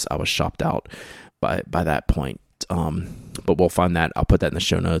 but I was shopped out by that point. But we'll find that. I'll put that in the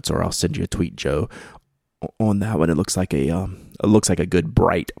show notes, or I'll send you a tweet, Joe, on that one. It looks like a good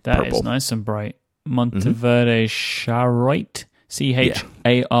bright purple. That is nice and bright. Monteverde Charorite, Charoite.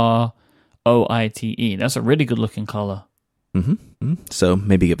 That's a really good looking color. So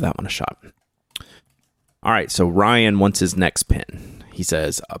maybe give that one a shot. All right, so Ryan wants his next pen. He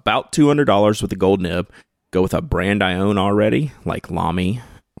says, about $200 with a gold nib. Go with a brand I own already, like Lamy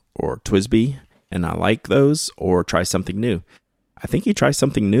or Twisby, and I like those, or try something new. I think you try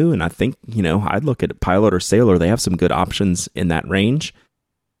something new. And I think, I'd look at Pilot or Sailor. They have some good options in that range.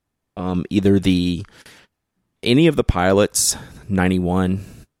 Either any of the Pilots, 91,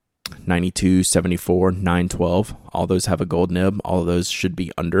 92, 74, 912, all those have a gold nib. All of those should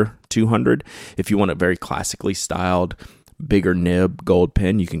be under 200. If you want a very classically styled, bigger nib gold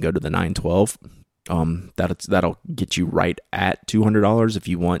pen, you can go to the 912. That'll get you right at $200. If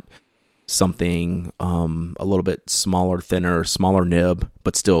you want something a little bit smaller, thinner, smaller nib,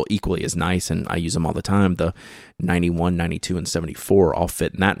 but still equally as nice, and I use them all the time, the 91, 92, and 74 all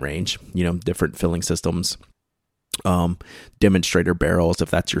fit in that range. Different filling systems, demonstrator barrels, if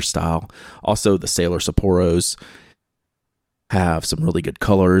that's your style. Also, the Sailor Sapporos have some really good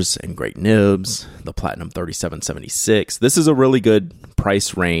colors and great nibs. The Platinum 3776. This is a really good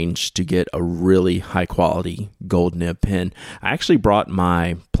price range to get a really high quality gold nib pen. I actually brought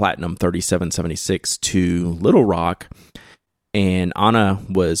my Platinum 3776 to Little Rock, and Anna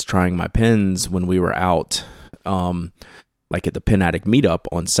was trying my pens when we were out, like at the Pen Addict meetup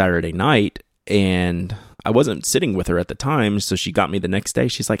on Saturday night, and I wasn't sitting with her at the time, so she got me the next day.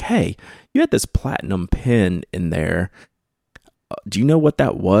 She's like, "Hey, you had this Platinum pen in there. Do you know what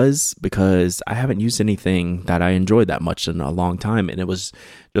that was? Because I haven't used anything that I enjoyed that much in a long time." And it was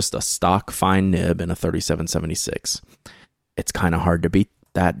just a stock fine nib and a 3776. It's kind of hard to beat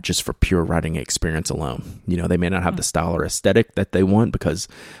that just for pure writing experience alone. They may not have the style or aesthetic that they want because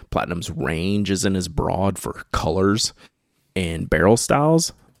Platinum's range isn't as broad for colors and barrel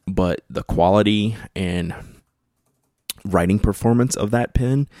styles, but the quality and writing performance of that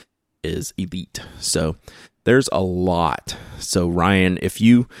pen is elite. So there's a lot. So Ryan, if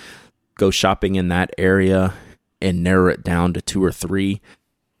you go shopping in that area and narrow it down to 2 or 3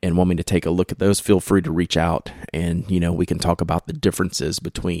 and want me to take a look at those, feel free to reach out, and we can talk about the differences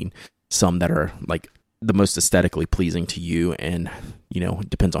between some that are like the most aesthetically pleasing to you, and it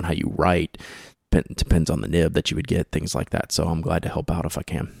depends on how you write, depends on the nib that you would get, things like that. So I'm glad to help out if I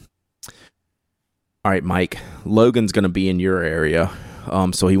can. All right, Mike, Logan's going to be in your area,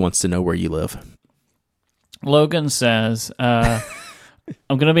 so he wants to know where you live. Logan says, I'm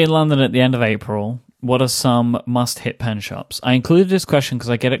going to be in London at the end of April. What are some must-hit pen shops? I included this question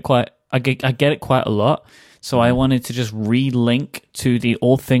because I get it quite a lot. So I wanted to just re-link to the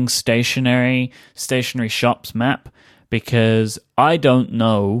All Things Stationery shops map, because I don't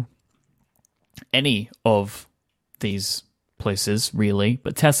know any of these places really,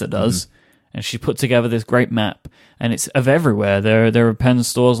 but Tessa does. And she put together this great map, and it's of everywhere. There are pen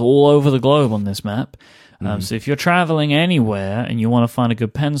stores all over the globe on this map. So if you're traveling anywhere and you want to find a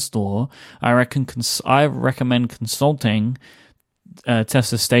good pen store, I recommend consulting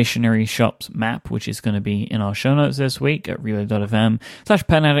Tessa's Stationery Shops map, which is going to be in our show notes this week at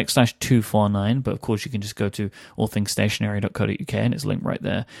relay.fm/penaddict/249. But of course, you can just go to allthingsstationery.co.uk and it's linked right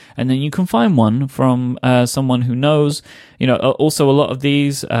there. And then you can find one from someone who knows. Also a lot of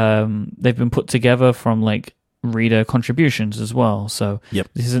these, they've been put together from like reader contributions as well. So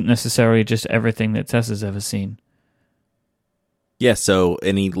This isn't necessarily just everything that Tessa's ever seen. Yeah, so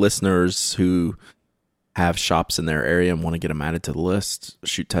any listeners who have shops in their area and want to get them added to the list,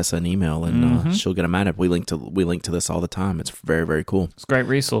 shoot Tessa an email and she'll get them added. We link to this all the time. It's very, very cool. It's a great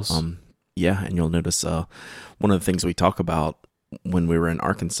resource. And you'll notice one of the things we talk about when we were in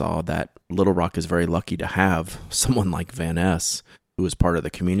Arkansas, that Little Rock is very lucky to have someone like Van Ness, who is part of the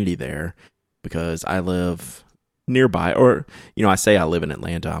community there, because I live nearby, or I say I live in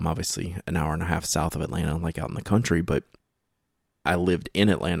Atlanta. I'm obviously an hour and a half south of Atlanta, like out in the country, but I lived in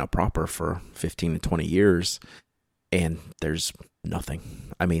Atlanta proper for 15 to 20 years, and there's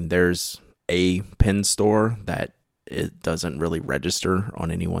nothing. I mean, there's a pen store that it doesn't really register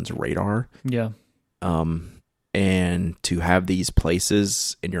on anyone's radar. Yeah. And to have these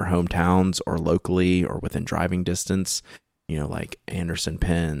places in your hometowns or locally or within driving distance, like Anderson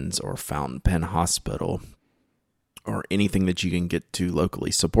Pens or Fountain Pen Hospital or anything that you can get to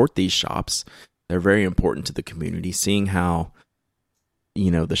locally, support these shops. They're very important to the community. Seeing how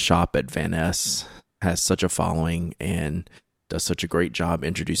the shop at Van Ness has such a following and does such a great job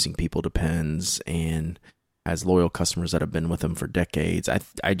introducing people to pens and has loyal customers that have been with them for decades.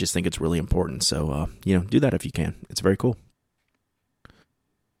 I just think it's really important. So, do that if you can. It's very cool.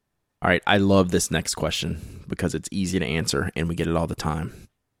 All right. I love this next question because it's easy to answer and we get it all the time.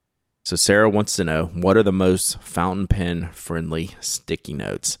 So Sarah wants to know, what are the most fountain pen friendly sticky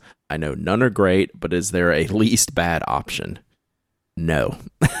notes? I know none are great, but is there a least bad option? No,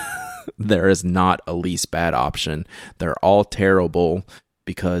 there is not a least bad option. They're all terrible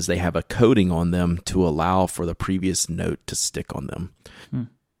because they have a coating on them to allow for the previous note to stick on them.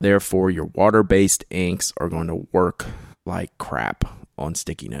 Therefore, your water-based inks are going to work like crap on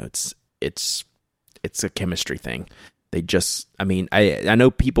sticky notes. It's a chemistry thing. They just, I mean, I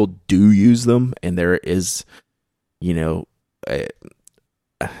know people do use them, and there is, you know,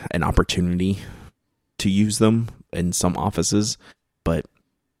 an opportunity to use them in some offices, but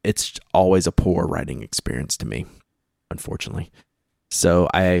it's always a poor writing experience to me, unfortunately. So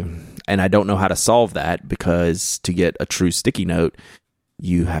I don't know how to solve that, because to get a true sticky note,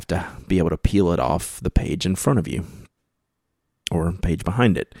 you have to be able to peel it off the page in front of you or page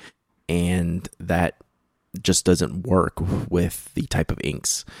behind it. And that just doesn't work with the type of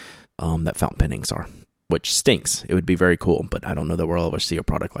inks that fountain pen inks are, which stinks. It would be very cool, but I don't know that we'll ever see a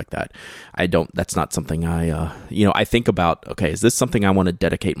product like that. That's not something I think about, okay, is this something I want to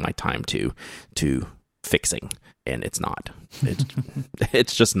dedicate my time to fixing? And it's not.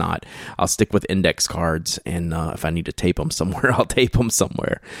 It's just not. I'll stick with index cards, and if I need to tape them somewhere, I'll tape them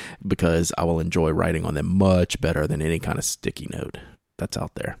somewhere, because I will enjoy writing on them much better than any kind of sticky note that's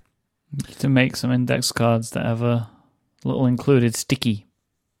out there. To make some index cards that have a little included sticky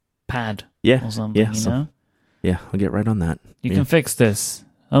pad or something, you know? Yeah, I'll get right on that. You can fix this.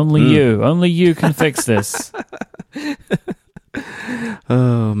 Only you can fix this.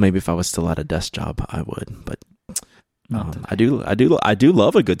 Oh, maybe if I was still at a desk job, I would, but I do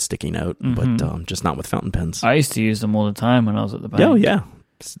love a good sticky note, but just not with fountain pens. I used to use them all the time when I was at the bank. Oh yeah,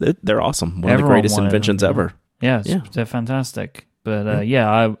 they're awesome. One of the greatest inventions ever. Yeah, they're fantastic. But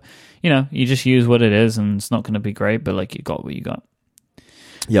you just use what it is, and it's not going to be great, but like you got what you got.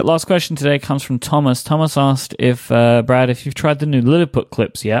 Yep. Last question today comes from Thomas. Thomas asked if Brad, if you've tried the new Lilliput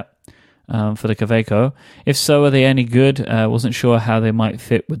clips yet for the Kaweco. If so, are they any good? Wasn't sure how they might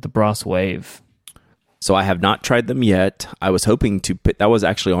fit with the brass wave. So I have not tried them yet. I was hoping to put, that was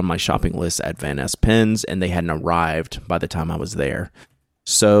actually on my shopping list at Van Ness Pens, and they hadn't arrived by the time I was there.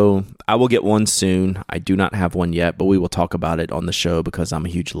 So I will get one soon. I do not have one yet, but we will talk about it on the show, because I'm a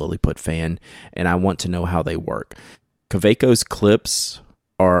huge Lilliput fan, and I want to know how they work. Kaweco's clips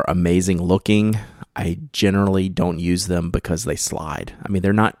are amazing looking. I generally don't use them because they slide. I mean,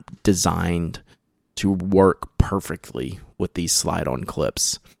 they're not designed to work perfectly with these slide-on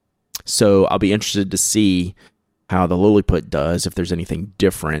clips. So I'll be interested to see how the Lilliput does, if there's anything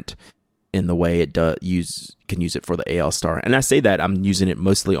different in the way it can use it for the AL Star. And I say that I'm using it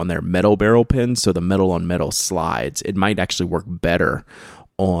mostly on their metal barrel pens, so the metal on metal slides. It might actually work better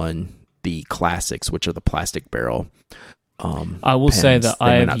on the classics, which are the plastic barrel. I will say that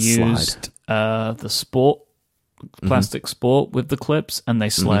I have used the Sport, plastic Sport with the clips, and they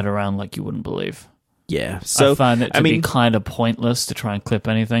slide around like you wouldn't believe. Yeah. So I find it to be kind of pointless to try and clip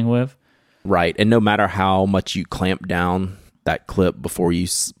anything with. Right. And no matter how much you clamp down that clip before you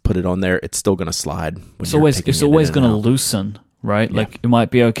put it on there, it's still going to slide. It's always going to loosen, right? Yeah. Like it might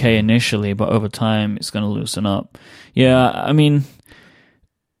be okay initially, but over time it's going to loosen up. Yeah. I mean,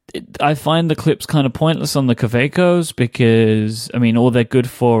 I find the clips kind of pointless on the Kawecos, because, I mean, all they're good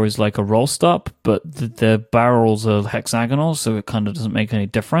for is like a roll stop, but the barrels are hexagonal, so it kind of doesn't make any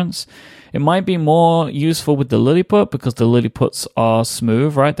difference. It might be more useful with the Lilliput, because the Lilliputs are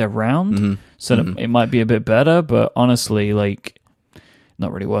smooth, right? They're round, so it might be a bit better, but honestly, like,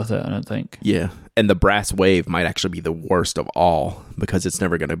 not really worth it, I don't think. Yeah, and the brass wave might actually be the worst of all, because it's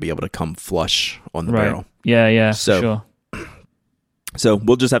never going to be able to come flush on the barrel. Yeah, sure. So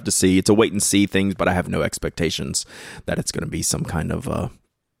we'll just have to see. It's a wait and see thing, but I have no expectations that it's going to be some kind of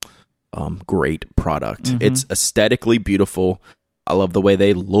great product. It's aesthetically beautiful. I love the way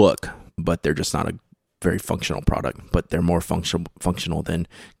they look, but they're just not a very functional product. But they're more functional than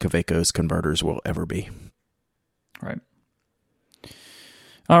Kaweco's converters will ever be. Right.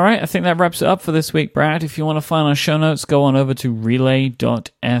 All right, I think that wraps it up for this week, Brad. If you want to find our show notes, go on over to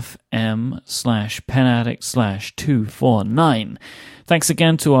relay.fm/penaddict/249. Thanks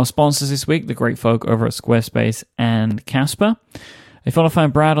again to our sponsors this week, the great folk over at Squarespace and Casper. If you want to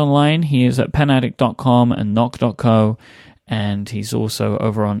find Brad online, he is at penaddict.com and knock.co, and he's also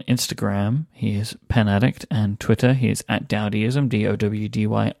over on Instagram. He is penaddict, and Twitter, he is at Dowdyism,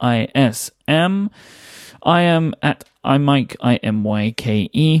 DOWDYISM. I am at iMyke,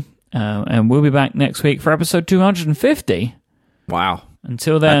 IMYKE, and we'll be back next week for episode 250. Wow.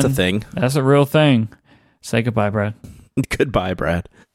 Until then, that's a thing. That's a real thing. Say goodbye, Brad. Goodbye, Brad.